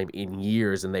first time in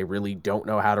years, and they really don't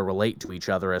know how to relate to each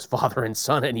other as father and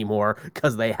son anymore,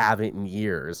 because they haven't in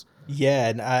years.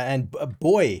 Yeah, and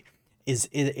boy, is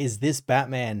this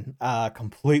Batman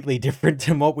completely different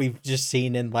than what we've just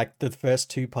seen in like the first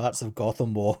 2 parts of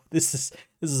Gotham War. This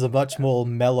is a much more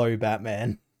mellow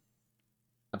Batman.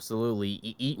 Absolutely.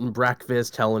 Eating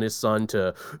breakfast, telling his son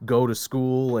to go to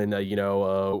school and,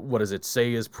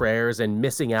 say his prayers, and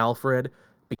missing Alfred.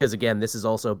 Because, again, this is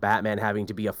also Batman having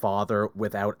to be a father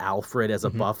without Alfred as a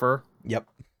buffer. Yep.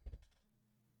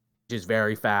 Which is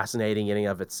very fascinating in and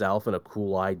of itself, and a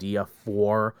cool idea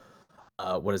for,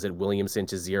 Williamson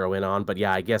to zero in on. But,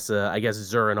 yeah, I guess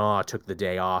Zur-En-Augh took the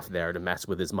day off there to mess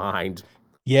with his mind.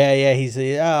 Yeah. He's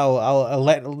I'll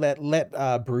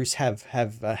let Bruce have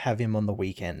him on the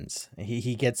weekends.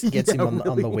 He gets Yeah, him on the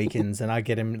really. weekends, and I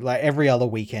get him like every other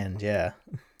weekend. Yeah.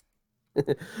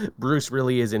 Bruce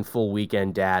really is in full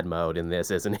weekend dad mode in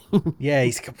this, isn't he? Yeah,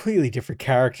 he's a completely different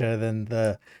character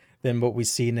than what we've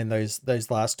seen in those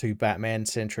last two Batman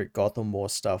centric Gotham War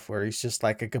stuff, where he's just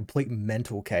like a complete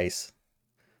mental case.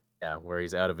 Yeah, where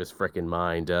he's out of his frickin'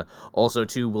 mind. Also,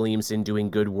 too, Williamson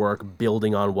doing good work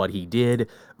building on what he did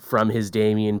from his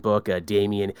Damien book.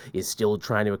 Damien is still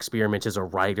trying to experiment as a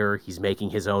writer. He's making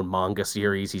his own manga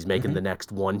series. He's making Hmm. the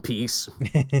next One Piece.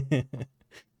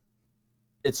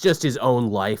 It's just his own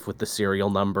life with the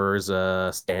serial numbers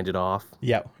standed off.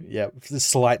 Yep. The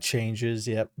slight changes.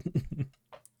 Yep.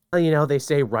 Well, they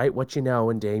say write what you know,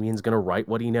 and Damien's gonna write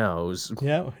what he knows.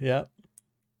 Yep.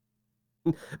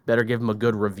 Better give him a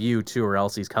good review, too, or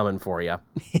else he's coming for you.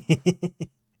 If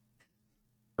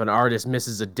an artist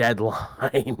misses a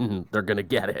deadline, they're gonna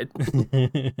get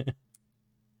it.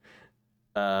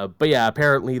 But yeah,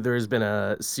 apparently there's been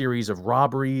a series of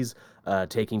robberies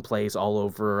taking place all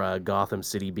over Gotham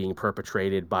City being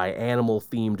perpetrated by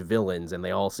animal-themed villains, and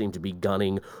they all seem to be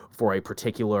gunning for a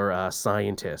particular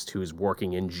scientist who's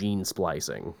working in gene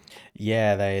splicing.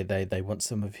 Yeah, they want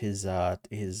some of his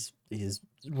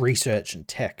research and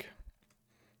tech.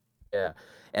 Yeah.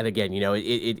 And again,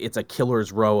 it's a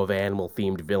killer's row of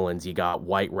animal-themed villains. You got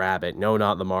White Rabbit. No,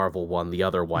 not the Marvel one, the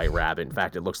other White Rabbit. In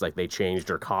fact, it looks like they changed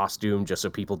her costume just so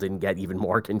people didn't get even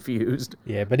more confused.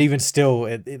 Yeah, but even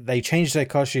still, they changed their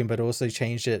costume, but also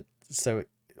changed it so it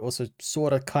also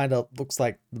sort of kind of looks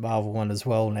like the Marvel one as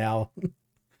well now.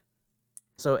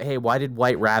 So, hey, why did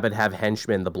White Rabbit have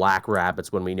henchmen, the Black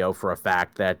Rabbits, when we know for a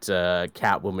fact that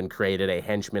Catwoman created a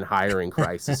henchman hiring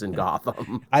crisis in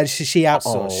Gotham? She outsourced.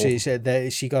 Uh-oh. She said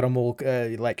that she got them all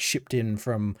like shipped in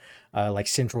from like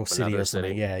Central City Another or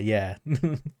something. city. Yeah.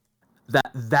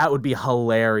 That would be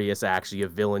hilarious, actually,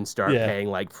 if villains start Yeah. paying,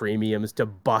 like, premiums to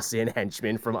bus in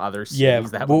henchmen from other Yeah,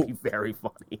 cities. That would be very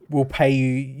funny. we'll pay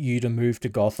you to move to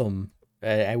Gotham,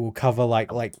 and we'll cover like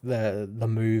the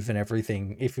move and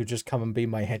everything if you just come and be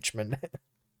my henchman.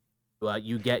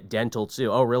 You get dental,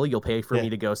 too. Oh, really? You'll pay for Yeah. me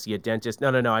to go see a dentist?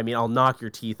 No, no, no. I mean, I'll knock your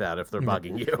teeth out if they're Yeah.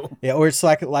 bugging you. Yeah, or it's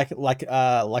like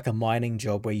a mining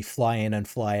job where you fly in and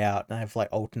fly out and have like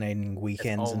alternating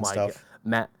weekends Oh, and my God. stuff.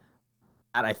 Matt,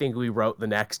 I think we wrote the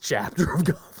next chapter of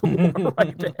Gotham War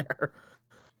right there.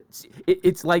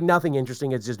 It's like nothing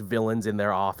interesting. It's just villains in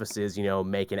their offices,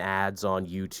 making ads on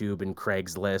YouTube and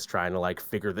Craigslist, trying to like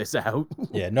figure this out.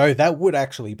 Yeah, no, that would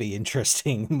actually be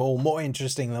interesting. More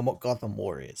interesting than what Gotham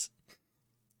War is.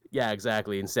 Yeah,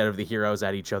 exactly. Instead of the heroes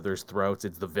at each other's throats,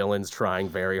 it's the villains trying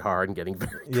very hard and getting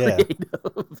very Yeah.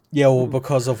 creative. Yeah, well,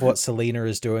 because of what Selena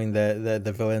is doing,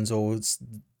 the villains all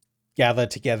gather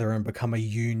together and become a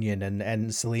union,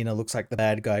 and Selena looks like the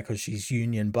bad guy because she's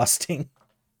union busting.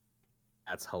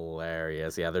 That's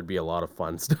hilarious. Yeah, there'd be a lot of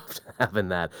fun stuff to have in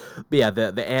that. But yeah,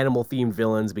 the animal themed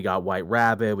villains, we got White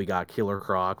Rabbit, we got Killer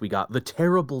Croc, we got the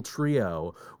Terrible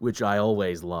Trio, which I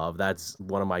always love. That's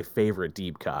one of my favorite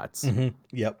deep cuts.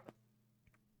 Yep.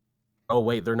 Oh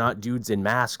wait, they're not dudes in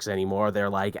masks anymore. They're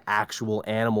like actual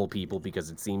animal people because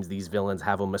it seems these villains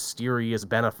have a mysterious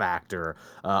benefactor,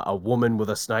 a woman with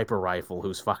a sniper rifle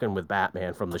who's fucking with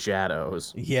Batman from the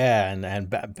shadows. Yeah, and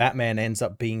Batman ends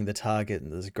up being the target,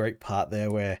 and there's a great part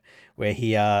there where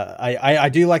he I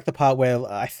do like the part where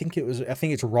I think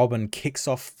it's Robin kicks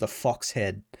off the fox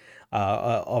head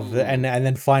of the and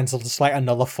then finds just like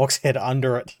another fox head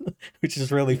under it, which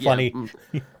is really Yeah, funny.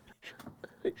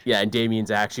 yeah, and Damien's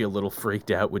actually a little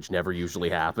freaked out, which never usually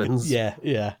happens. Yeah.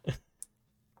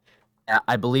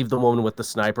 I believe the woman with the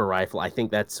sniper rifle, I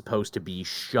think that's supposed to be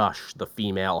Shush, the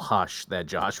female Hush that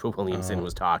Joshua Williamson Oh,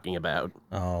 was talking about.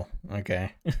 oh,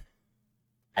 okay.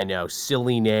 I know,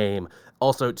 silly name.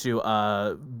 Also, too,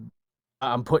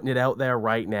 I'm putting it out there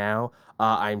right now.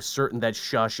 I'm certain that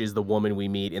Shush is the woman we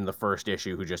meet in the first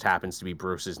issue who just happens to be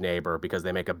Bruce's neighbor because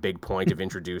they make a big point of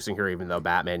introducing her, even though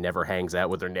Batman never hangs out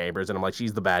with her neighbors. And I'm like,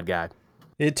 she's the bad guy.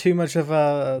 It too much of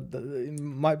a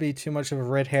might be too much of a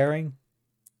red herring.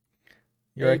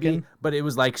 You Maybe, reckon? but it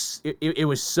was like it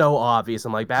was so obvious.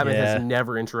 I'm like, Batman has Yeah.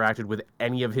 never interacted with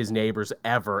any of his neighbors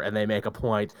ever, and they make a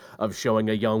point of showing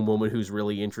a young woman who's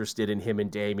really interested in him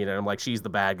and Damien, and I'm like, she's the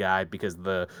bad guy because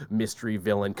the mystery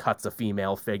villain cuts a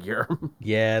female figure.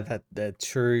 Yeah, that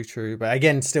true. But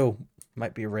again, still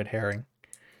might be a red herring.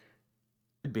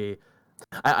 Could be.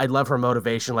 I love her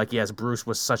motivation. Like, yes, Bruce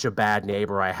was such a bad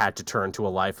neighbor, I had to turn to a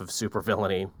life of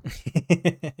supervillainy.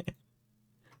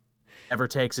 Never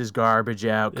takes his garbage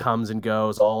out, comes and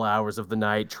goes all hours of the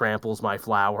night, tramples my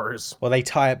flowers. Well, they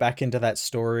tie it back into that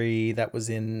story that was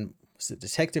in was it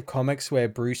Detective Comics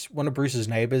where one of Bruce's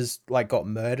neighbors like got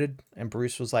murdered and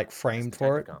Bruce was like Yes, framed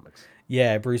for Detective it. Comics.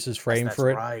 Yeah, Bruce is Yes, framed that's for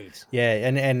it. right. Yeah,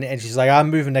 and she's like, I'm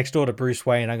moving next door to Bruce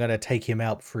Wayne. I'm gonna take him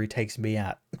out before he takes me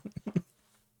out.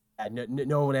 And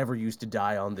no one ever used to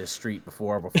die on this street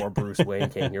before Bruce Wayne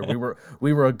came here.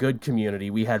 We were a good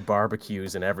community. We had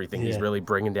barbecues and everything. He's Yeah, really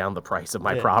bringing down the price of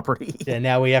my yeah, property. yeah.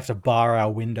 Now we have to bar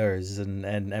our windows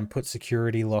and put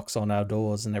security locks on our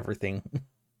doors and everything.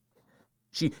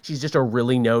 She's just a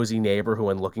really nosy neighbor who,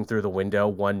 when looking through the window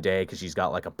one day because she's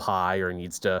got like a pie or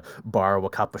needs to borrow a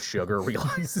cup of sugar,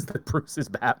 realizes that Bruce is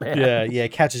Yeah, Batman. yeah.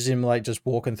 Catches him like just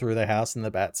walking through the house in the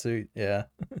bat suit. Yeah.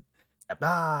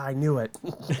 Ah, I knew it.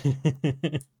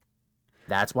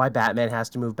 That's why Batman has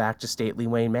to move back to stately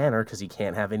Wayne Manor because he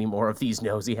can't have any more of these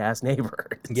nosy ass neighbors.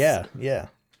 Yeah, yeah.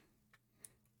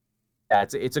 Yeah,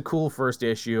 it's a cool first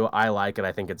issue. I like it.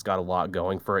 I think it's got a lot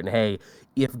going for it. And hey,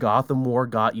 if Gotham War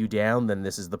got you down, then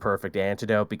this is the perfect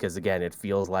antidote because again, it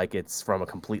feels like it's from a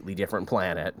completely different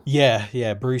planet. Yeah,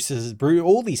 yeah. Bruce.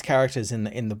 All these characters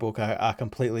in the book are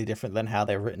completely different than how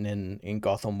they're written in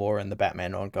Gotham War and the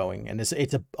Batman ongoing, and it's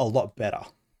a lot better.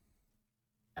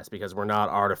 That's because we're not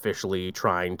artificially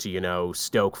trying to,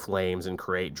 stoke flames and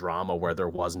create drama where there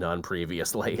was none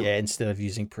previously. Yeah, instead of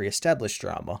using pre-established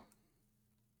drama.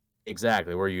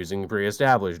 Exactly. We're using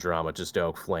pre-established drama to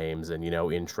stoke flames and,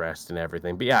 interest and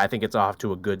everything. But yeah, I think it's off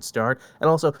to a good start. And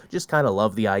also just kind of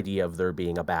love the idea of there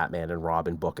being a Batman and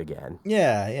Robin book again.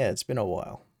 Yeah, yeah. It's been a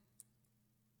while.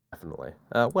 Definitely.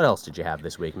 What else did you have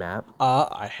this week, Matt?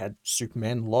 I had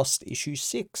Superman Lost issue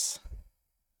 6.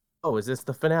 Oh, is this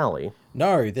the finale?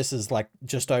 No, this is like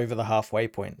just over the halfway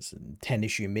point. It's a 10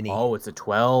 issue mini. Oh, it's a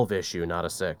 12 issue, not a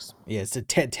 6. Yeah, it's a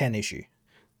 10 issue.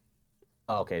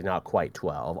 Okay, not quite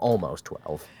 12, almost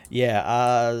 12.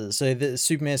 Yeah, so the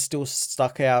Superman's still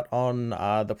stuck out on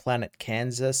the planet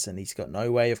Kansas, and he's got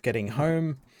no way of getting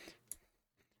home.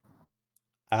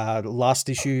 Last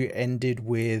issue ended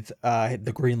with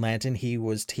the Green Lantern. He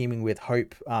was teaming with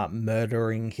Hope,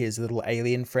 murdering his little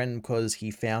alien friend because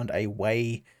he found a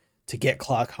way to get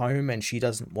Clark home, and she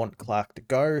doesn't want Clark to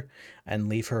go and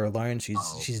leave her alone.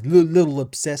 She's a little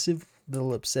obsessive,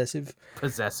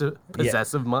 Possessive, Yeah,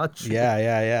 possessive much?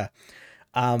 yeah.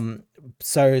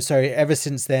 So ever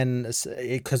since then,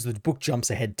 because the book jumps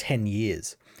ahead 10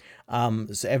 years.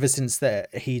 So ever since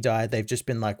that he died, they've just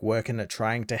been like working at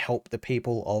trying to help the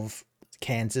people of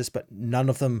Kansas, but none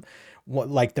of them,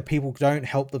 the people don't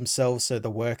help themselves, so the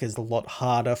work is a lot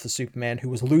harder for Superman, who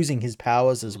was losing his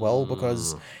powers as well,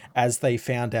 because as they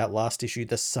found out last issue,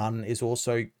 the sun is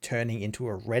also turning into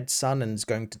a red sun and is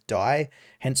going to die,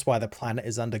 hence why the planet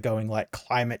is undergoing like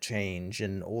climate change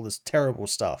and all this terrible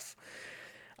stuff.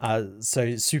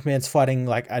 So Superman's fighting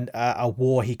like a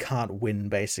war he can't win,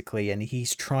 basically, and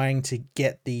he's trying to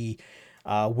get the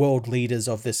world leaders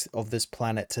of this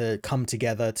planet to come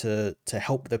together to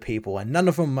help the people, and none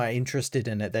of them are interested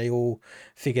in it. They all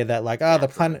figure that like,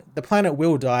 the planet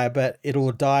will die, but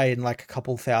it'll die in like a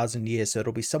couple thousand years, so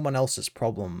it'll be someone else's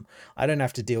problem. I don't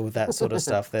have to deal with that sort of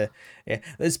stuff.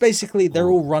 It's basically they're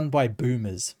all run by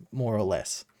boomers, more or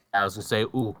less. I was gonna say,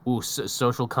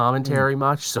 social commentary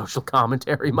much? Social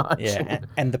commentary much? Yeah,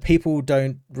 and the people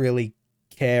don't really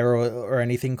care or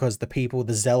anything, because the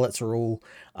zealots are all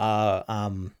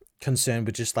concerned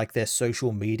with just like their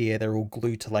social media. They're all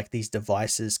glued to like these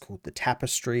devices called the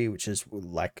Tapestry, which is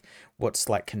like what's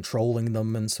like controlling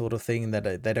them and sort of thing.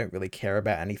 That they don't really care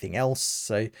about anything else.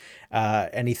 So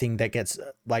anything that gets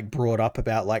like brought up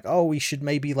about like, oh, we should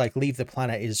maybe like leave the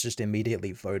planet, is just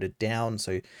immediately voted down.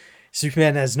 So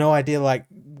Superman has no idea like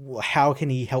how can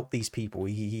he help these people.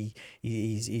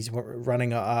 He's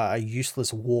running a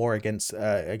useless war against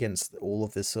all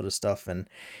of this sort of stuff, and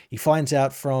he finds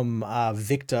out from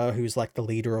Victor, who's like the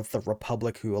leader of the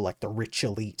Republic, who are like the rich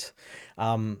elite.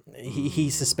 He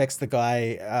suspects the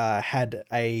guy had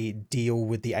a deal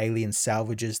with the alien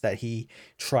salvages that he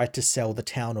tried to sell the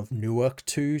town of Newark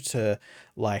to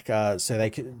like so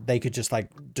they could just like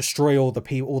destroy all the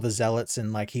people, all the zealots,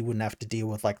 and like he wouldn't have to deal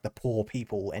with like the poor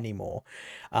people anymore.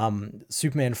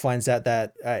 Superman finds out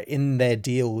that in their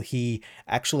deal he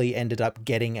actually ended up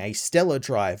getting a stellar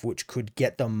drive, which could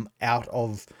get them out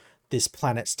of this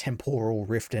planet's temporal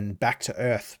rift and back to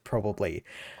Earth, probably.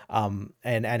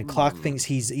 And Clark thinks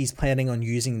he's planning on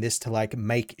using this to like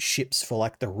make ships for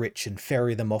like the rich and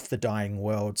ferry them off the dying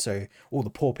world, so all the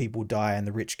poor people die and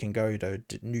the rich can go to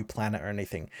new planet or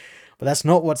anything. But that's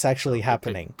not what's actually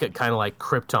happening. Kind of like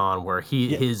Krypton, where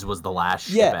his was the last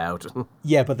ship Yeah. out.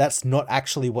 Yeah, but that's not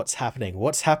actually what's happening.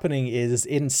 What's happening is,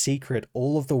 in secret,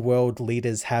 all of the world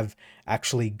leaders have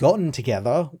actually gotten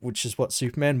together, which is what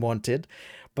Superman wanted,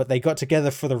 but they got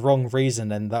together for the wrong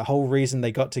reason, and the whole reason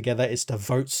they got together is to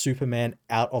vote Superman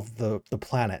out of the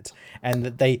planet. And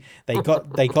that they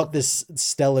got this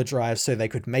stellar drive so they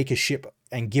could make a ship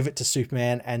and give it to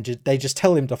Superman, and they just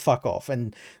tell him to fuck off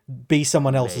and be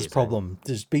someone else's Amazing. problem.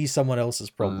 Just be someone else's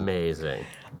problem. Amazing.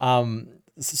 Um,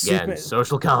 Again, Superman.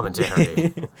 social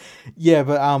commentary. Yeah,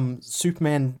 but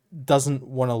Superman doesn't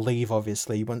want to leave.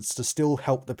 Obviously, he wants to still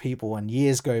help the people. And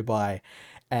years go by,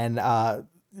 and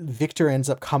Victor ends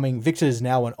up coming. Victor is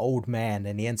now an old man,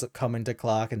 and he ends up coming to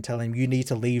Clark and telling him, "You need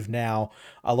to leave now,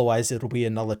 otherwise it'll be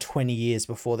another 20 years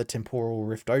before the temporal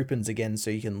rift opens again,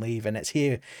 so you can leave." And it's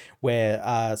here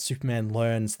where Superman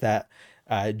learns that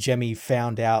Jemmy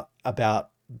found out about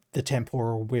the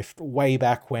temporal rift way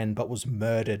back when, but was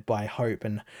murdered by Hope,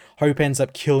 and Hope ends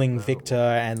up killing Victor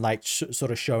and like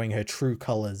sort of showing her true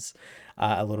colors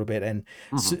a little bit. And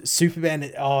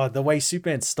Superman, oh, the way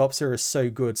Superman stops her is so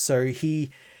good. So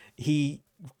he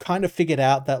kind of figured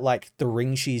out that like the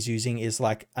ring she's using is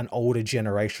like an older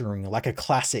generation ring, like a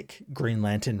classic Green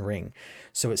Lantern ring.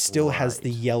 So it still has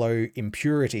the Right. yellow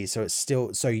impurity. So it's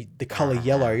still, so the color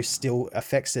yellow still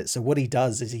affects it. So what he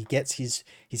does is he gets his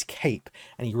cape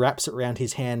and he wraps it around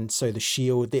his hand. So the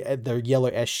shield, the yellow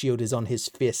S shield is on his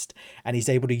fist, and he's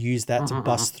able to use that to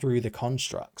bust through the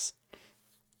constructs.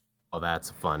 Oh,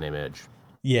 that's a fun image.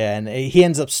 Yeah, and he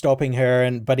ends up stopping her,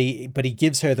 and but he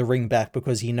gives her the ring back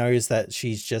because he knows that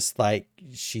she's just like,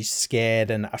 she's scared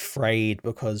and afraid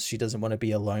because she doesn't want to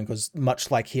be alone, because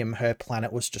much like him, her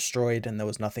planet was destroyed and there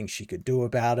was nothing she could do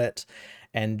about it.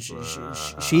 And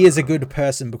she is a good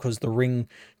person because the ring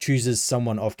chooses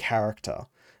someone of character,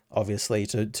 obviously,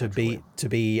 to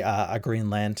be a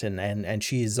Green Lantern, and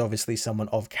she is obviously someone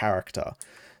of character.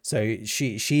 So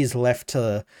she is left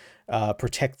to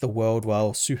protect the world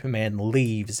while Superman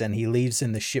leaves, and he leaves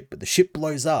in the ship, but the ship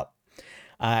blows up.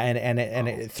 And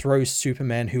it throws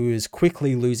Superman, who is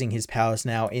quickly losing his powers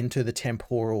now, into the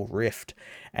temporal rift,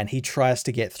 and he tries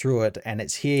to get through it. And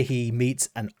it's here he meets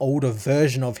an older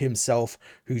version of himself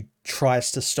who tries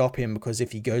to stop him, because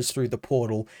if he goes through the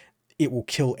portal, it will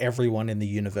kill everyone in the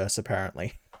universe,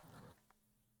 apparently.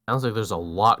 Sounds like there's a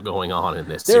lot going on in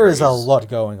this There is a series. lot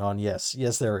going on. Yes,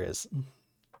 there is.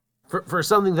 For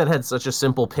something that had such a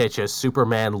simple pitch as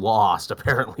Superman lost,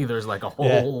 apparently there's like a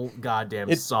Yeah. whole goddamn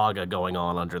It saga going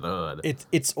on under the hood.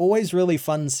 it's always really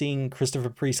fun seeing Christopher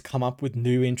Priest come up with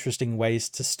new interesting ways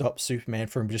to stop Superman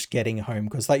from just getting home,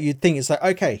 because like you'd think it's like,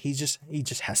 okay, he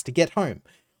just has to get home.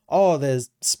 Oh, there's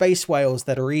space whales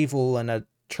that are evil and are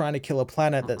trying to kill a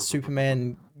planet that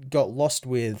Superman got lost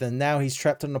with, and now he's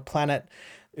trapped on a planet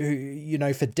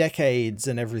for decades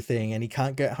and everything, and he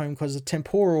can't get home because of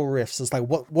temporal rifts. It's like,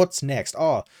 what's next?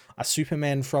 Oh, a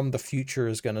Superman from the future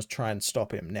is going to try and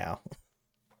stop him now.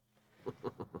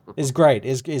 It's great.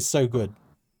 It's so good.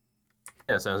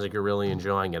 Yeah, sounds like you're really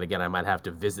enjoying it. Again, I might have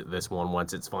to visit this one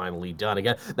once it's finally done.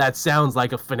 Again, that sounds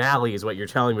like a finale, is what you're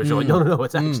telling me. But you're like, no,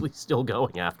 it's actually still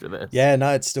going after this. Yeah,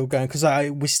 no, it's still going,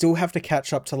 because we still have to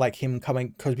catch up to like him coming,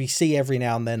 because we see every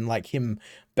now and then like him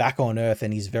back on Earth,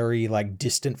 and he's very like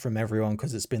distant from everyone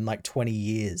because it's been like 20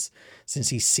 years since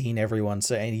he's seen everyone.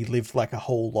 So, and he lived like a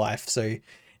whole life. So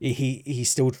he's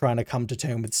still trying to come to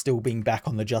terms with still being back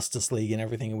on the Justice League and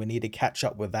everything, and we need to catch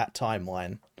up with that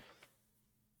timeline.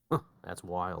 That's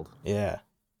wild. Yeah.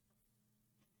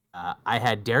 I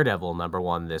had Daredevil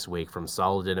 #1 this week from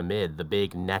Solid in a Mid, the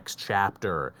big next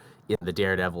chapter in the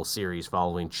Daredevil series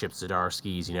following Chip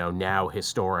Zdarsky's, now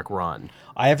historic run.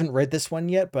 I haven't read this one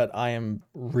yet, but I am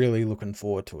really looking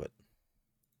forward to it.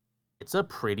 It's a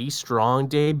pretty strong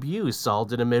debut.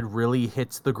 Solid in a Mid really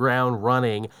hits the ground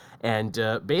running and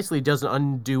basically doesn't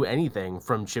undo anything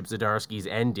from Chip Zdarsky's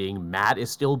ending. Matt is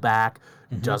still back,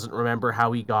 doesn't remember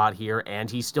how he got here,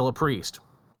 and he's still a priest.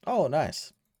 Oh,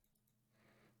 nice.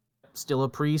 Still a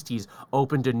priest. He's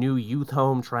opened a new youth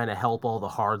home trying to help all the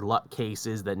hard luck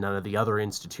cases that none of the other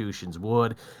institutions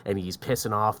would, and he's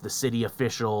pissing off the city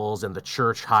officials and the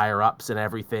church higher ups and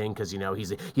everything, because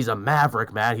he's a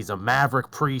maverick, man. He's a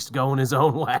maverick priest going his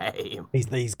own way.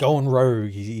 He's going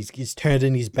rogue. He's turned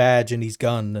in his badge and his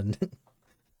gun, and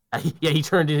Yeah, he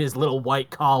turned in his little white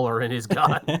collar and his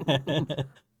gun.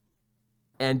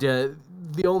 And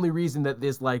the only reason that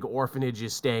this orphanage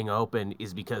is staying open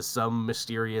is because some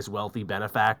mysterious wealthy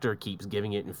benefactor keeps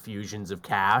giving it infusions of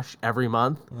cash every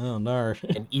month. Oh no.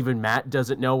 And even Matt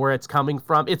doesn't know where it's coming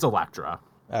from. It's Elektra.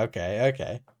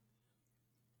 Okay.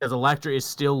 Because Elektra is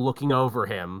still looking over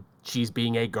him. She's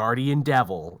being a guardian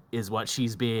devil, is what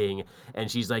she's being.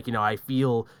 And she's like, I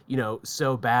feel,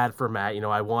 so bad for Matt.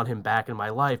 I want him back in my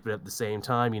life. But at the same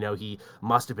time, he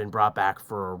must have been brought back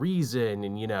for a reason.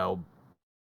 And,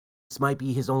 this might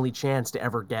be his only chance to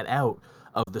ever get out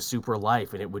of the super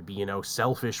life, and it would be,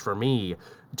 selfish for me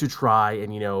to try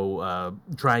and,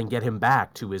 try and get him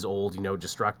back to his old,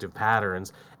 destructive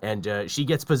patterns. And she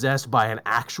gets possessed by an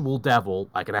actual devil,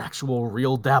 like an actual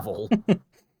real devil.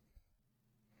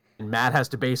 And Matt has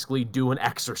to basically do an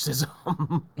exorcism.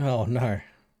 Oh no.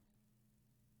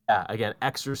 Yeah, again,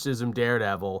 exorcism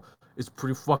Daredevil is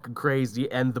pretty fucking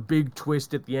crazy. And the big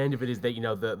twist at the end of it is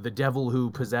that, the devil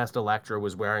who possessed Elektra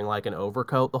was wearing like an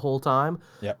overcoat the whole time.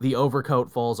 Yep. The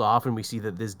overcoat falls off, and we see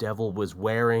that this devil was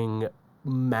wearing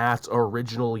Matt's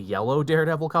original yellow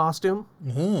Daredevil costume.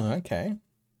 Okay.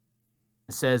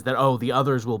 It says that, oh, the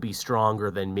others will be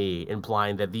stronger than me,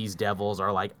 implying that these devils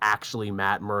are like actually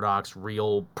Matt Murdock's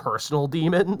real personal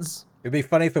demons. It'd be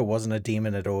funny if it wasn't a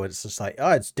demon at all. It's just like,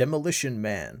 oh, it's Demolition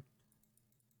Man.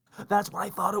 That's what I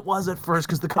thought it was at first,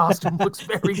 because the costume looks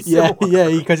very Yeah, similar.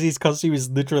 yeah, because his costume is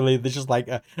literally just like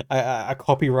a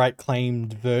copyright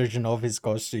claimed version of his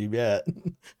costume. Yeah.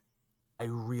 I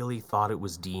really thought it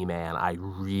was D-Man. I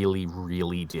really,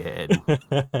 really did.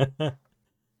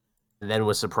 And then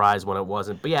was surprised when it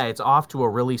wasn't. But yeah, it's off to a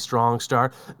really strong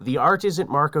start. The art isn't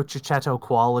Marco Cicchetto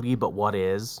quality, but what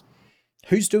is?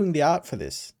 Who's doing the art for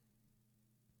this?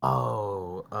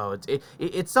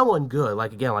 It's someone good.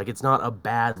 Like again, like it's not a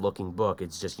bad looking book.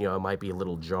 It's just it might be a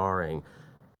little jarring.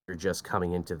 You're just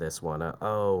coming into this one.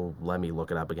 Let me look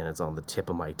it up again. It's on the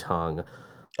tip of my tongue.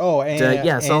 Oh,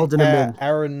 Yes, Alden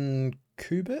Aaron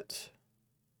Kubert?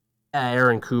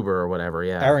 Aaron Kuber or whatever.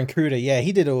 Yeah, Aaron Kuder. Yeah,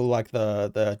 he did all like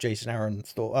the Jason Aaron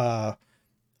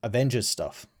Avengers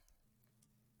stuff.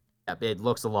 Yep, it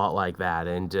looks a lot like that.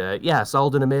 And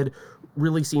Salden Amid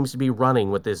really seems to be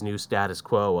running with this new status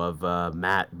quo of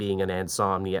Matt being an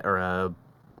insomnia or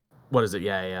what is it?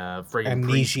 Yeah, friggin'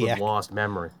 priest with lost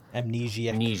memory.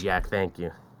 Amnesiac, thank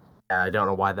you. I don't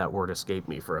know why that word escaped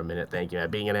me for a minute, thank you.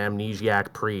 Being an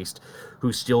amnesiac priest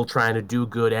who's still trying to do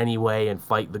good anyway and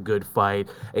fight the good fight,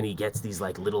 and he gets these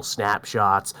like little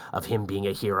snapshots of him being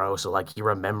a hero, so like he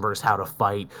remembers how to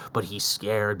fight, but he's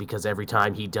scared because every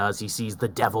time he does, he sees the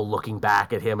devil looking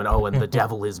back at him, and the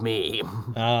devil is me.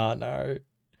 Oh, no.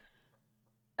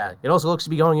 It also looks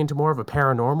to be going into more of a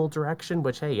paranormal direction,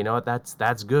 which, hey, you know what,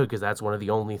 that's good, because that's one of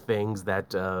the only things that,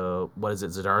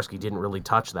 Zdarsky didn't really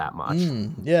touch that much.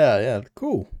 Yeah,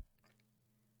 cool.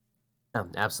 Yeah,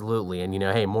 absolutely, and,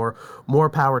 hey, more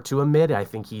power to him, Mid. I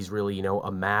think he's really,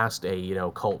 amassed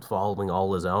a, cult following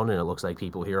all his own, and it looks like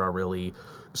people here are really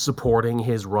supporting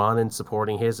his run and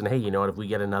supporting his, and hey, you know what, if we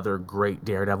get another great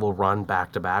Daredevil run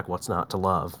back-to-back, what's not to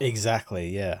love? Exactly,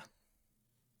 yeah.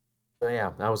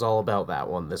 Yeah, that was all about that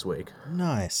one this week.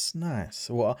 Nice.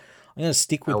 Well, I'm going to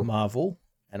stick with Marvel,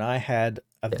 and I had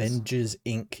Avengers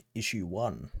Inc. issue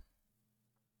 1.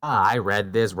 I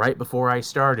read this right before I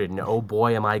started, and oh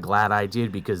boy, am I glad I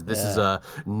did, because this is a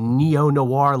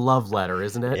neo-noir love letter,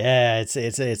 isn't it? Yeah,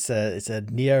 it's a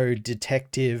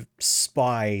neo-detective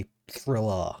spy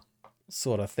thriller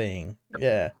sort of thing.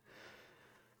 Yeah.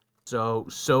 So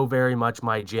very much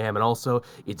my jam, and also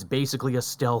it's basically a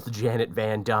stealth Janet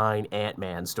Van Dyne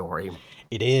Ant-Man story.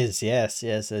 It is, yes.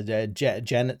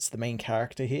 Janet's the main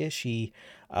character here. She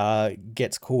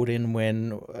gets caught in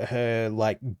when her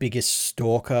like biggest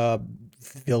stalker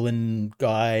villain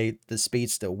guy, the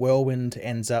speedster Whirlwind,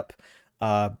 ends up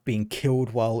being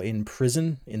killed while in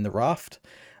prison in the raft.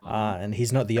 And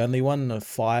he's not the only one.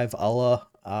 5 other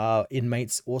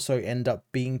inmates also end up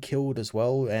being killed as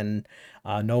well, and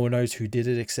no one knows who did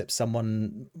it except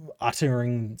someone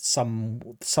uttering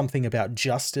something about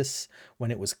justice when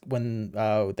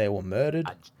they were murdered.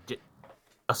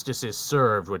 Justice is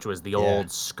served, which was the old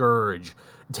Scourge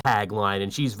tagline,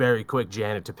 and she's very quick,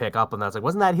 Janet, to pick up on that. It's like,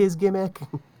 wasn't that his gimmick?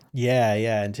 Yeah,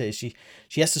 and she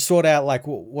has to sort out like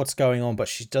what's going on, but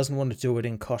she doesn't want to do it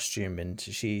in costume, and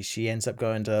she ends up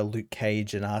going to Luke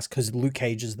Cage and asks, because Luke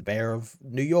Cage is the mayor of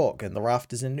New York, and the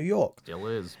raft is in New York. Still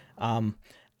is.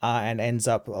 And ends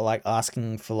up like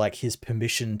asking for like his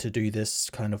permission to do this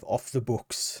kind of off the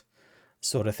books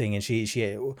sort of thing. And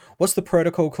she what's the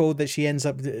protocol called that she ends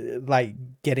up like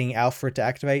getting Alfred to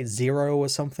activate? Zero or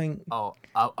something?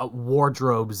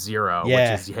 Wardrobe Zero, which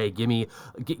is, hey, give me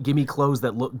clothes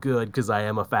that look good because I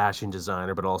am a fashion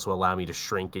designer, but also allow me to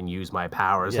shrink and use my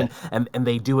powers. And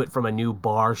they do it from a new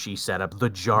bar she set up, the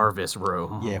Jarvis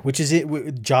Room. Yeah, which is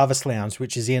Jarvis Lounge,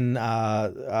 which is in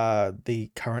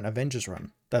the current Avengers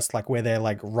run. That's like where they're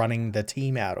like running the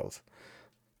team out of.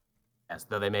 Yes,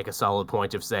 though they make a solid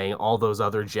point of saying all those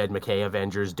other Jed McKay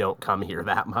Avengers don't come here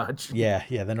that much. Yeah,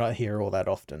 they're not here all that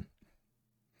often.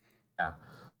 Yeah.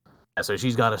 So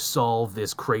she's got to solve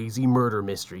this crazy murder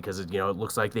mystery because it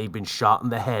looks like they've been shot in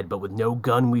the head, but with no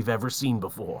gun we've ever seen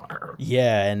before.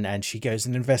 Yeah, and she goes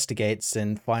and investigates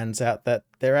and finds out that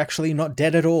they're actually not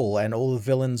dead at all, and all the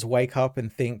villains wake up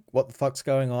and think, what the fuck's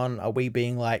going on? Are we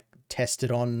being like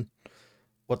tested on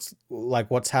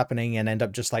what's happening, and end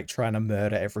up just like trying to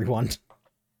murder everyone.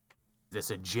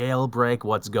 This a jailbreak?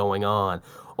 What's going on?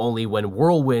 Only when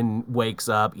Whirlwind wakes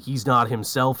up, he's not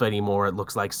himself anymore. It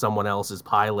looks like someone else is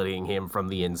piloting him from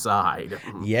the inside.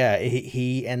 Yeah,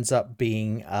 he ends up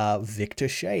being Victor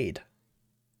Shade.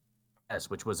 Yes,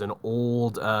 which was an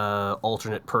old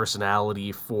alternate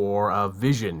personality for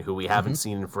Vision, who we haven't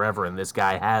seen in forever. And this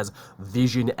guy has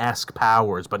Vision-esque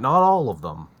powers, but not all of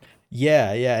them.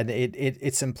 Yeah, yeah, and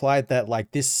it's implied that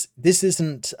like this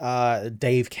isn't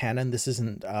Dave Cannon, this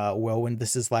isn't Whirlwind,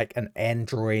 this is like an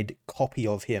android copy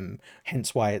of him,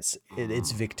 hence why it's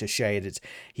Victor Shade.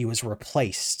 He was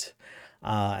replaced,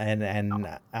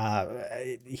 and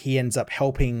he ends up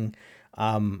helping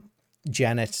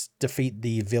Janet defeat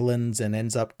the villains and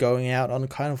ends up going out on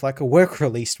kind of like a work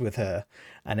release with her,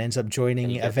 and ends up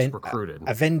joining Recruited.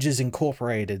 Avengers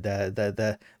Incorporated,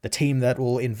 the team that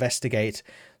will investigate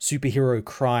superhero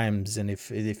crimes. And if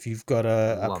you've got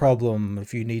a problem,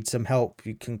 if you need some help,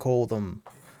 you can call them.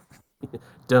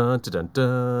 Dun, dun,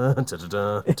 dun, dun, dun,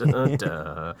 dun, dun,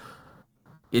 dun.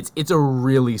 It's a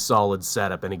really solid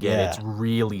setup, and again, it's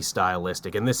really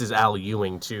stylistic. And this is Al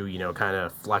Ewing too, kind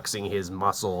of flexing his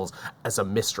muscles as a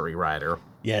mystery writer.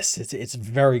 Yes, it's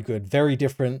very good, very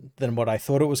different than what I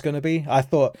thought it was going to be. I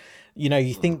thought,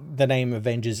 you think the name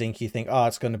Avengers Inc., you think, oh,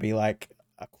 it's going to be like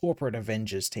a corporate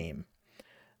Avengers team.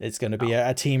 It's going to be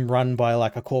a team run by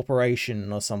like a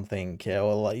corporation or something,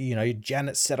 or like,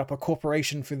 Janet set up a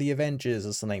corporation for the Avengers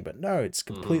or something. But no, it's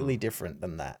completely different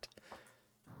than that.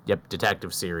 Yep,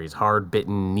 detective series,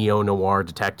 hard-bitten neo-noir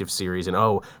detective series. And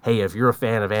oh, hey, if you're a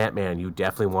fan of Ant-Man, you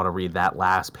definitely want to read that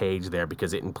last page there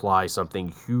because it implies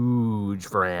something huge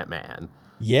for Ant-Man.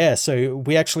 Yeah, so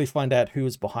we actually find out who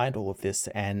is behind all of this,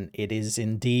 and it is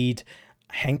indeed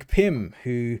Hank Pym,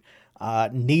 who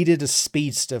needed a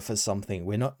speedster for something.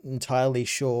 We're not entirely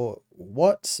sure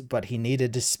what, but he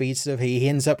needed a speedster. He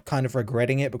ends up kind of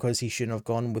regretting it because he shouldn't have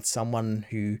gone with someone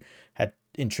who had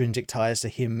intrinsic ties to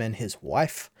him and his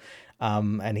wife.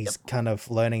 And he's kind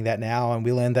of learning that now. And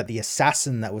we learned that the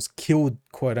assassin that was killed,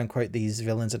 quote unquote, these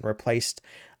villains and replaced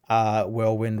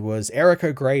Whirlwind was Eric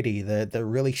O'Grady, the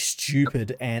really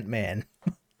stupid Ant-Man.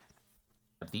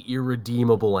 The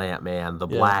irredeemable Ant-Man, the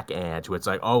Black Ant, who it's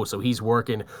like, oh, so he's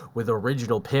working with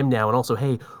original Pym now. And also,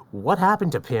 hey, what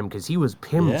happened to Pym? Because he was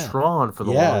Pym-Tron for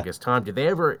the longest time. Did they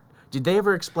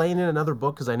ever explain in another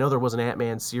book? Because I know there was an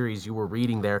Ant-Man series you were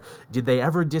reading there. Did they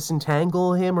ever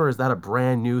disentangle him, or is that a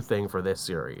brand new thing for this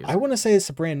series? I want to say it's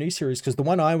a brand new series, because the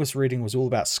one I was reading was all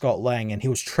about Scott Lang, and he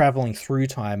was traveling through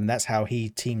time, and that's how he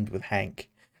teamed with Hank.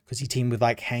 Because he teamed with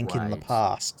like Hank in the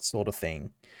past, sort of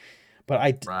thing. But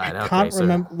I can't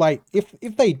remember. Like,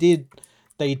 if they did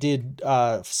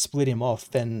split him off,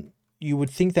 then you would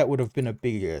think that would have been a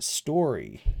bigger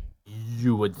story.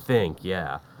 You would think,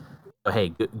 yeah. Hey,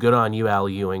 good on you, Al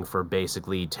Ewing, for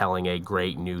basically telling a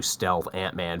great new stealth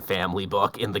Ant-Man family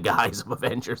book in the guise of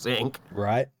Avengers Inc.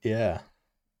 Right? Yeah.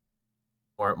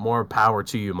 More power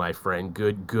to you, my friend.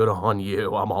 Good on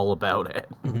you. I'm all about it.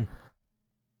 Mm-hmm.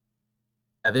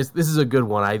 Yeah, this is a good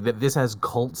one. This has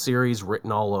cult series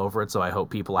written all over it, so I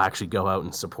hope people actually go out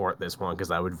and support this one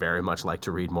because I would very much like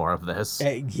to read more of this.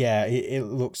 Yeah, it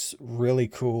looks really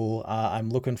cool. I'm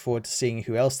looking forward to seeing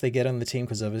who else they get on the team,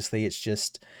 because obviously it's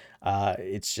just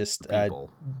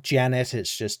Janet,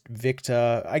 it's just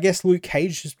Victor. I guess Luke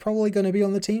Cage is probably going to be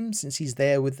on the team since he's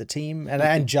there with the team,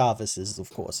 and Jarvis is, of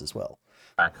course, as well.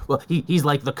 Right. Well, he's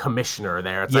like the commissioner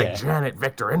there. It's like, Janet,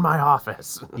 Victor, in my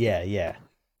office. Yeah.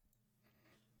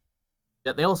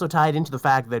 They also tied into the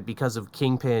fact that because of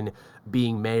Kingpin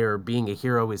being mayor, being a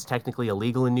hero is technically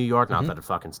illegal in New York. Not that it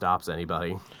fucking stops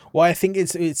anybody. Well, I think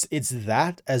it's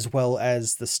that, as well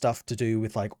as the stuff to do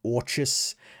with like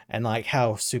Orchis and like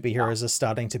how superheroes are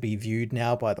starting to be viewed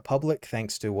now by the public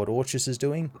thanks to what Orchis is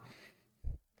doing.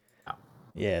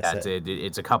 Yeah, that's it.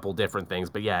 It's a couple different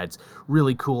things, but yeah, it's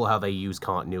really cool how they use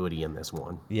continuity in this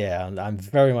one. Yeah, and I'm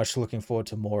very much looking forward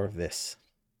to more of this.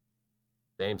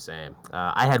 Same.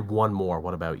 I had one more.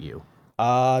 What about you?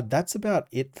 That's about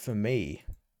it for me.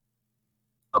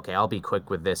 Okay, I'll be quick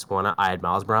with this one. I had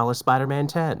Miles Morales Spider-Man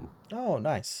 10. Oh,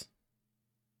 nice.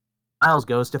 Miles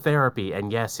goes to therapy,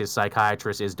 and yes, his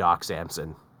psychiatrist is Doc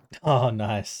Samson. Oh,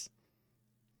 nice.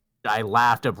 I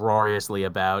laughed uproariously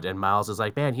about, and Miles is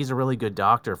like, man, he's a really good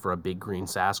doctor for a big green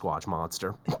Sasquatch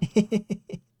monster.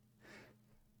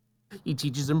 he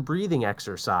teaches him breathing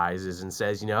exercises and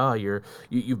says, oh,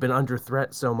 you've been under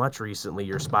threat so much recently.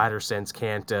 Your spider sense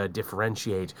can't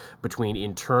differentiate between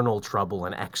internal trouble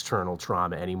and external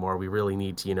trauma anymore. We really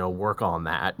need to, work on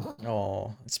that.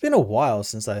 Oh, it's been a while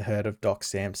since I heard of Doc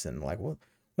Samson. Like, what?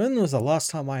 When was the last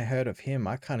time I heard of him?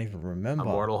 I can't even remember.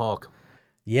 Immortal Hulk.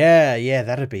 Yeah,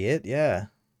 that'd be it. Yeah.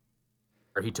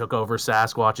 He took over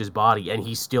Sasquatch's body, and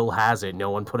he still has it.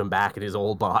 No one put him back in his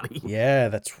old body. Yeah,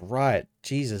 that's right.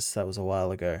 Jesus, that was a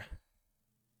while ago.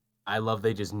 I love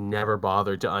they just never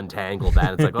bothered to untangle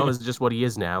that. It's like, oh, this is just what he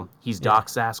is now. He's Doc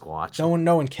Sasquatch.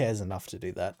 No one cares enough to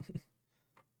do that.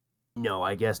 No,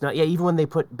 I guess not. Yeah, even when they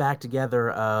put back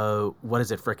together, what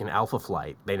is it, frickin' Alpha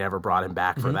Flight, they never brought him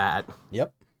back for that.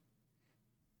 Yep.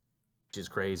 Which is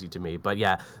crazy to me. But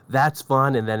yeah, that's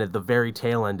fun. And then at the very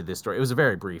tail end of this story, it was a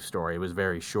very brief story. It was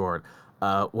very short.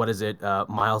 What is it?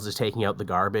 Miles is taking out the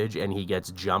garbage, and he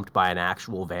gets jumped by an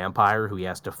actual vampire who he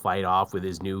has to fight off with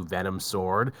his new venom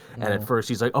sword. And at first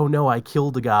he's like, oh no, I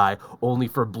killed a guy, only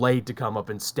for Blade to come up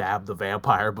and stab the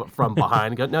vampire from behind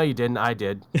and go, no, you didn't, I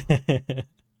did.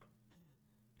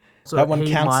 So, that one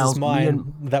counts Miles, as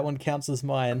mine. That one counts as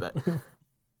mine.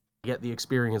 Get the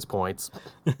experience points.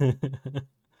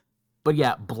 But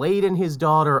yeah, Blade and his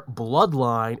daughter,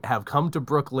 Bloodline, have come to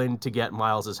Brooklyn to get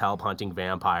Miles' help hunting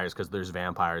vampires, because there's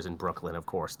vampires in Brooklyn, of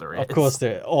course there is. Of course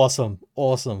there. Awesome.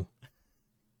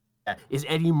 Yeah. Is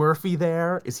Eddie Murphy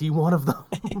there? Is he one of them?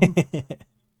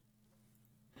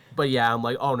 But yeah, I'm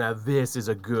like, oh, now this is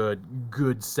a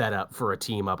good setup for a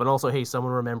team up. And also, hey,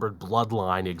 someone remembered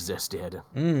Bloodline existed.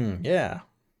 Yeah.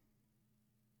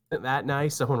 Isn't that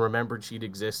nice? Someone remembered she'd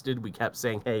existed. We kept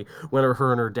saying, hey, when are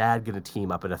her and her dad going to team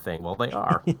up in a thing? Well, they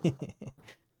are.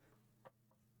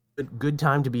 Good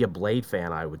time to be a Blade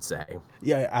fan, I would say.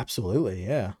 Yeah, absolutely,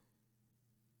 yeah.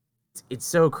 It's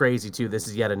so crazy, too. This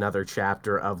is yet another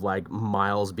chapter of, like,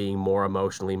 Miles being more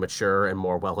emotionally mature and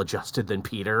more well-adjusted than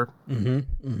Peter.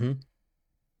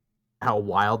 How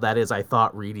wild that is. I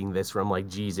thought reading this from, like,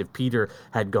 geez, if Peter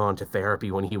had gone to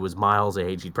therapy when he was Miles'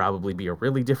 age, he'd probably be a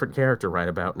really different character right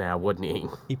about now, wouldn't he?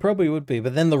 He probably would be,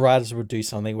 but then the writers would do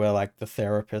something where, like, the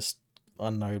therapist, I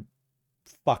don't know,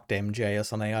 fucked MJ or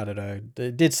something, I don't know,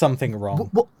 did something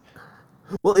wrong.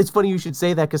 Well, it's funny you should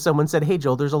say that, because someone said, hey,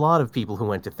 Joel, there's a lot of people who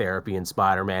went to therapy in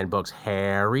Spider-Man books.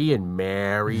 Harry and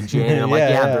Mary Jane. And I'm like,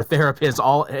 their therapists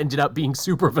all ended up being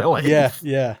supervillains.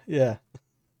 Yeah.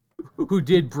 Who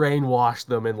did brainwash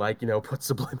them and, like, put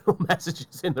subliminal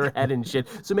messages in their head and shit.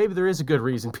 So maybe there is a good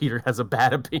reason Peter has a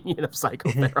bad opinion of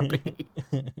psychotherapy.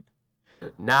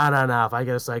 Nah. If I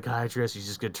get a psychiatrist, he's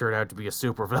just going to turn out to be a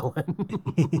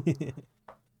supervillain.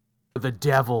 The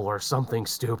devil or something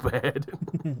stupid.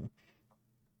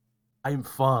 I'm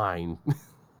fine.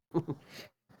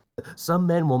 Some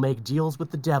men will make deals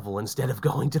with the devil instead of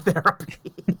going to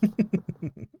therapy.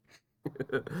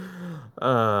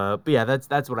 But yeah,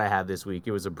 that's what I had this week.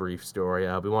 It was a brief story.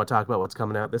 We want to talk about what's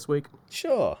coming out this week?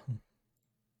 Sure.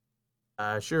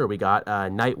 Sure. We got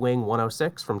Nightwing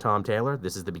 106 from Tom Taylor.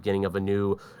 This is the beginning of a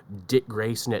new Dick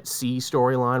Grayson at Sea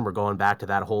storyline. We're going back to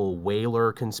that whole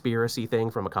whaler conspiracy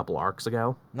thing from a couple arcs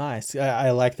ago. Nice.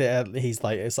 I like that. He's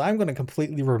like, so I'm going to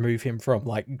completely remove him from,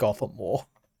 like, Gotham War.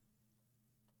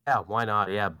 Yeah, why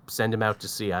not? Yeah, send him out to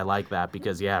sea. I like that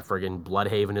because, yeah, friggin'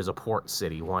 Bloodhaven is a port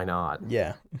city. Why not?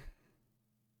 Yeah.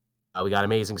 We got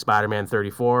Amazing Spider-Man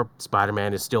 34.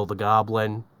 Spider-Man is still the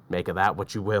Goblin. Make of that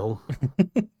what you will.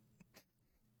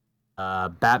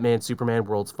 Batman Superman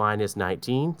World's Finest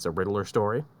 19. It's a Riddler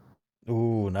story.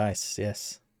 Ooh, nice.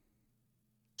 Yes.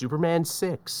 Superman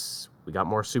 6. We got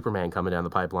more Superman coming down the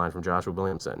pipeline from Joshua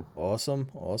Williamson. Awesome.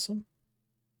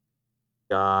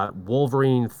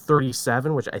 Wolverine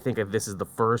 37, which I think this is the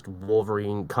first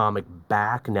Wolverine comic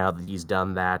back now that he's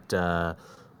done that,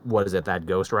 that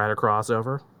Ghost Rider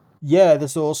crossover? Yeah,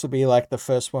 this will also be like the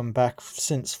first one back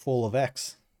since Fall of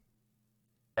X.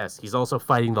 Yes, he's also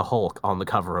fighting the Hulk on the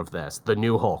cover of this, the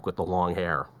new Hulk with the long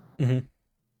hair.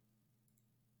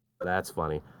 That's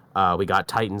funny. We got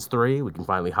Titans 3. We can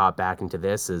finally hop back into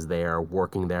this as they are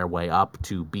working their way up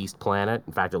to Beast Planet.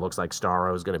 In fact, it looks like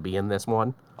Starro is going to be in this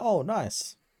one. Oh,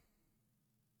 nice.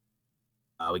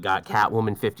 We got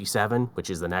Catwoman 57, which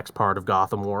is the next part of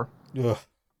Gotham War. Ugh.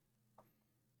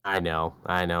 I know.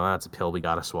 That's a pill we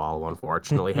gotta swallow,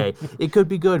 unfortunately. Hey, it could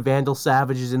be good. Vandal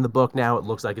Savage is in the book now. It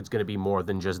looks like it's going to be more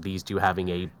than just these two having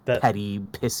a petty,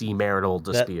 pissy marital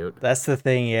dispute. That's the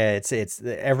thing, yeah. It's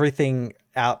everything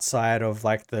outside of,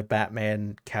 like, the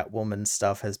Batman, Catwoman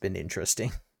stuff has been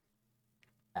interesting.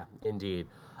 Yeah, indeed.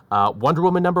 Wonder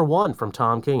Woman #1 from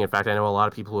Tom King. In fact, I know a lot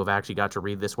of people who have actually got to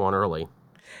read this one early.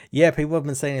 Yeah, people have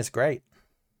been saying it's great.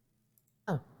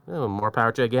 Oh, more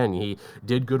power to again. He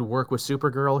did good work with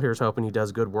Supergirl. Here's hoping he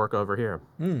does good work over here.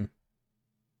 Hmm.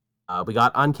 We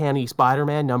got Uncanny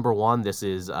Spider-Man #1. This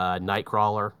is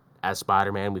Nightcrawler as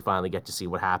Spider-Man. We finally get to see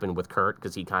what happened with Kurt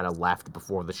because he kind of left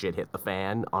before the shit hit the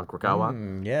fan on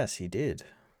Krakoa. Yes, he did.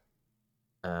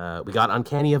 We got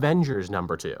Uncanny Avengers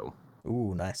 #2.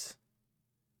 Ooh, nice.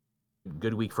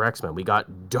 Good week for X-Men. We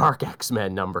got Dark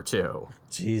X-Men #2.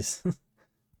 Jeez.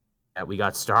 We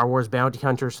got Star Wars Bounty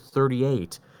Hunters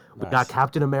 38. We got Nice.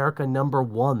 Captain America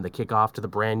 #1, the kickoff to the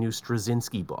brand new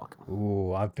Straczynski book.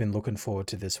 Ooh, I've been looking forward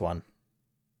to this one.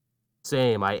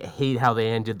 Same. I hate how they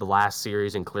ended the last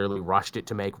series and clearly rushed it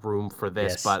to make room for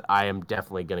this, Yes. but I am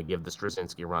definitely going to give the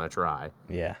Straczynski run a try.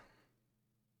 Yeah.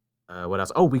 What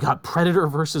else? Oh, we got Predator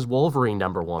versus Wolverine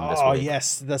 #1 this Oh, week.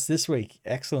 yes, that's this week.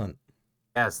 Excellent.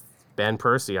 Yes, Ben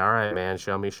Percy. All right, man.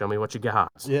 Show me what you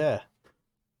got. Yeah.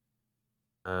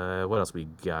 What else we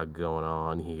got going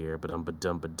on here?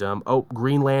 Ba-dum. Oh,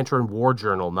 Green Lantern War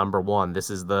Journal #1. This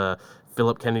is the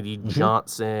Philip Kennedy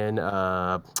Johnson,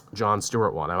 John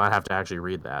Stewart one. I might have to actually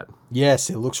read that. Yes,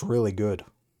 it looks really good.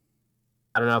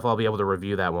 I don't know if I'll be able to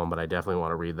review that one, but I definitely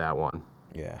want to read that one.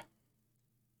 Yeah.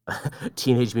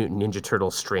 Teenage Mutant Ninja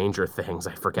Turtles Stranger Things.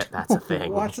 I forget that's a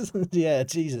thing. What? Yeah,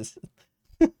 Jesus.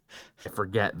 I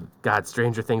forget. God,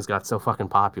 Stranger Things got so fucking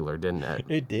popular, didn't it?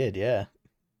 It did, yeah.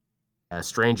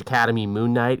 Strange Academy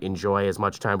Moon Knight. Enjoy as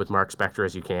much time with Mark Spector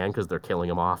as you can because they're killing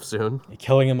him off soon. They're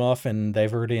killing him off, and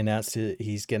they've already announced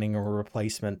he's getting a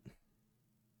replacement.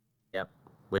 Yep.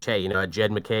 Which, hey,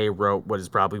 Jed McKay wrote what is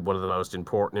probably one of the most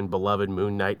important and beloved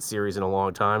Moon Knight series in a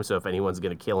long time. So if anyone's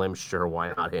going to kill him, sure,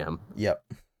 why not him? Yep.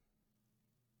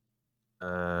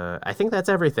 I think that's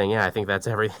everything. Yeah, I think that's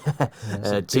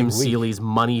everything. Tim Seeley's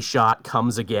Money Shot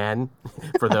comes again.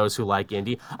 For those who like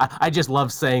indie, I just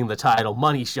love saying the title.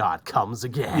 Money Shot comes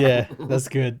again. Yeah, that's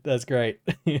good. That's great.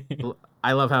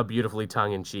 I love how beautifully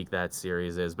tongue-in-cheek that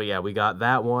series is. But yeah, we got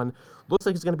that one. Looks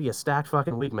like it's gonna be a stacked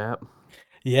fucking week, Matt.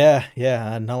 Yeah,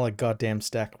 another goddamn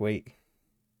stacked week.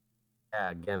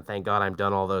 Yeah, again, thank God I'm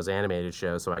done all those animated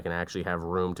shows so I can actually have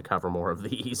room to cover more of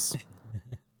these.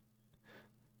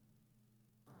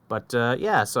 But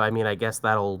yeah, so I mean, I guess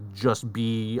that'll just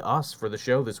be us for the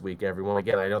show this week, everyone.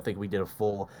 Again, I don't think we did a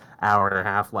full hour and a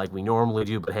half like we normally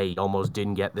do, but hey, you almost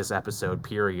didn't get this episode,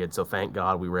 period. So thank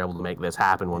God we were able to make this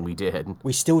happen when we did.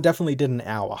 We still definitely did an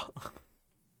hour.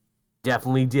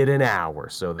 Definitely did an hour,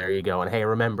 so there you go. And hey,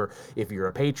 remember, if you're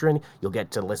a patron, you'll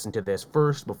get to listen to this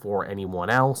first before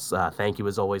anyone else. Thank you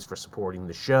as always for supporting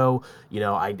the show.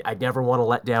 I never want to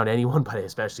let down anyone, but I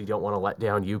especially don't want to let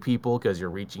down you people because you're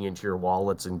reaching into your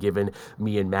wallets and giving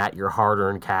me and Matt your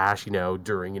hard-earned cash,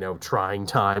 during, trying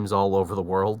times all over the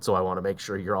world. So I want to make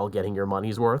sure you're all getting your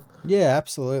money's worth. Yeah,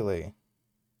 absolutely.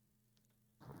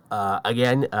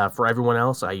 Again, for everyone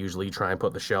else, I usually try and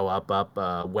put the show up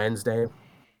Wednesday.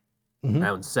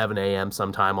 Around 7 a.m.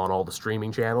 sometime on all the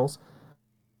streaming channels.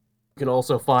 You can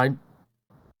also find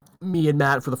me and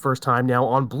Matt for the first time now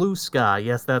on Blue Sky.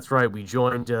 Yes, that's right. We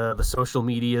joined the social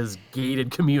media's gated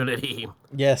community.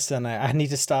 Yes, and I need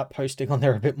to start posting on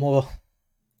there a bit more.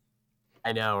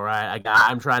 I know, right?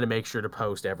 I'm trying to make sure to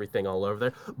post everything all over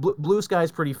there. Blue Sky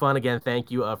is pretty fun. Again,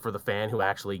 thank you for the fan who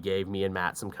actually gave me and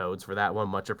Matt some codes for that one.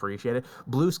 Much appreciated.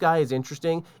 Blue Sky is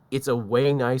interesting. It's a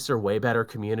way nicer, way better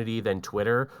community than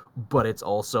Twitter, but it's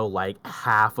also like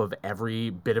half of every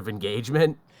bit of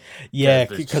engagement. Yeah,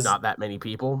 there's just not that many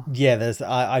people. Yeah,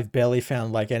 I've barely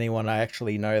found like anyone I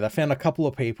actually know. I found a couple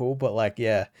of people, but like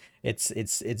yeah, it's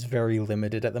very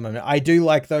limited at the moment. I do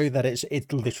like though that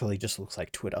it literally just looks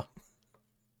like Twitter.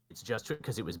 It's just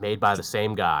because it was made by the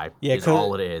same guy. Yeah, is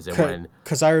all it is. And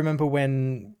because I remember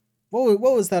when what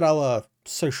was that other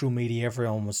social media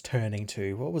everyone was turning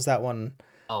to? What was that one?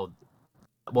 Oh,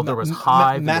 well, there was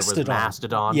Hive, and there was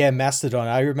Mastodon. Yeah, Mastodon.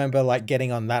 I remember like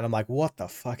getting on that. I'm like, what the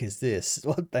fuck is this?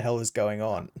 What the hell is going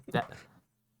on?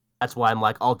 That's why I'm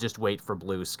like, I'll just wait for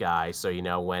Blue Sky. So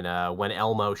when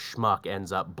Elmo Schmuck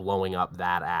ends up blowing up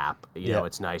that app,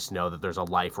 it's nice to know that there's a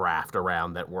life raft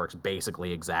around that works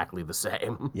basically exactly the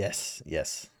same. Yes.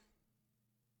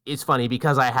 It's funny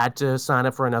because I had to sign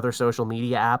up for another social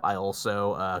media app. I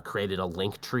also created a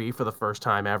link tree for the first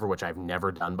time ever, which I've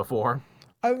never done before.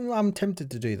 I'm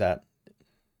tempted to do that.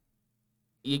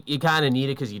 You kind of need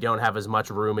it because you don't have as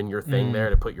much room in your thing there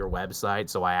to put your website.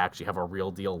 So I actually have a real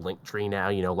deal link tree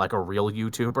now, like a real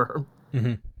YouTuber.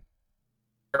 I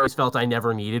always felt I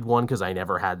never needed one because I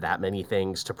never had that many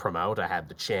things to promote. I had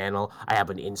the channel, I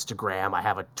have an Instagram, I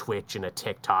have a Twitch and a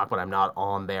TikTok, but I'm not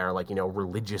on there like,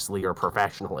 religiously or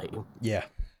professionally. Yeah.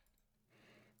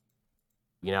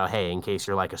 Hey, in case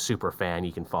you're like a super fan,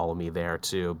 you can follow me there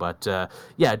too. But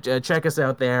yeah, check us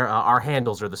out there. Our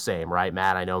handles are the same, right,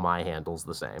 Matt? I know my handle's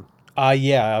the same.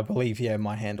 Yeah, I believe, yeah,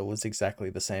 my handle is exactly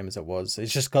the same as it was.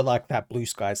 It's just got like that blue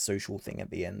sky social thing at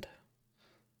the end.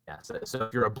 Yeah, so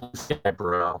if you're a blue sky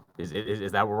bro, is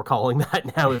that what we're calling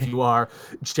that now? If you are,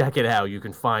 check it out. You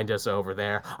can find us over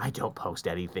there. I don't post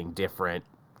anything different,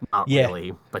 not Yeah,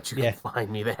 really, but you can yeah. find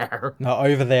me there. No,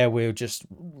 over there we're just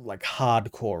like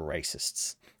hardcore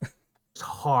racists. It's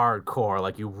hardcore,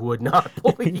 like you would not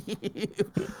believe.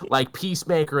 Like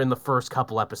Peacemaker in the first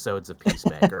couple episodes of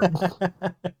Peacemaker.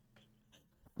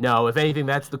 No, if anything,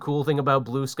 that's the cool thing about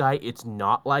Blue Sky. It's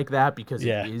not like that because it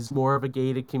Yeah. is more of a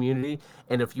gated community.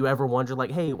 And if you ever wonder,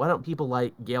 like, hey, why don't people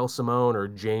like Gail Simone or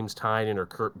James Tynan or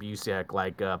Kurt Busiek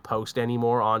like post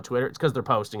anymore on Twitter? It's because they're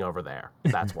posting over there.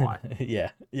 That's why.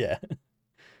 Yeah, yeah.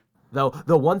 Though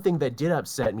the one thing that did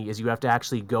upset me is you have to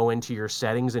actually go into your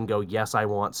settings and go, yes, I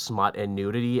want smut and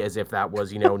nudity, as if that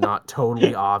was, not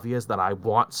totally obvious that I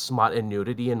want smut and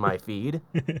nudity in my feed.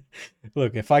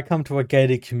 Look, if I come to a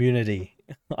gated community,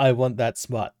 I want that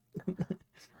smut.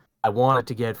 I want it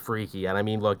to get freaky, and I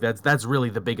mean, look, that's really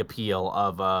the big appeal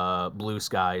of Blue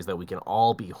Sky is that we can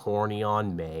all be horny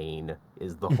on Maine.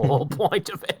 Is the whole point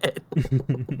of it.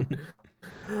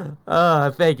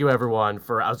 Thank you everyone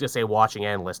for, I was gonna say watching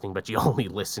and listening, but you only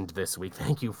listened this week.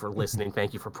 Thank you for listening.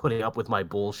 Thank you for putting up with my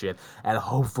bullshit, and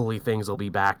hopefully things will be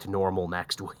back to normal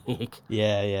next week.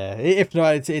 Yeah, yeah. If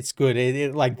not, it's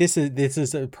good. Like this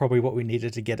is probably what we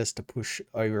needed to get us to push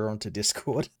over onto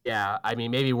Discord. Yeah, I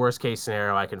mean, maybe worst case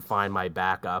scenario, I can find my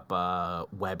backup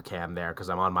webcam there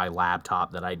because I'm on my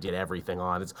laptop that I did everything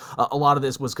on. It's a lot of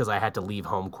this was because I had to leave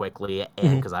home quickly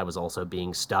and because I was also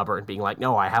being stubborn, being like,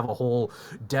 no, I have a whole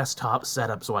desktop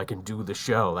setup so I can do the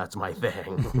show. That's my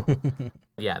thing.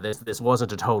 Yeah, this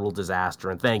wasn't a total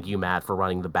disaster, and thank you, Matt, for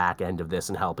running the back end of this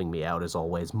and helping me out as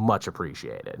always. Much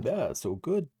appreciated. Yeah, it's all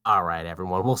good. All right,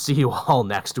 everyone. We'll see you all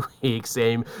next week.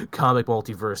 Same comic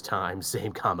multiverse time,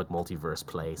 same comic multiverse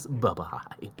place. Bye bye.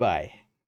 Bye.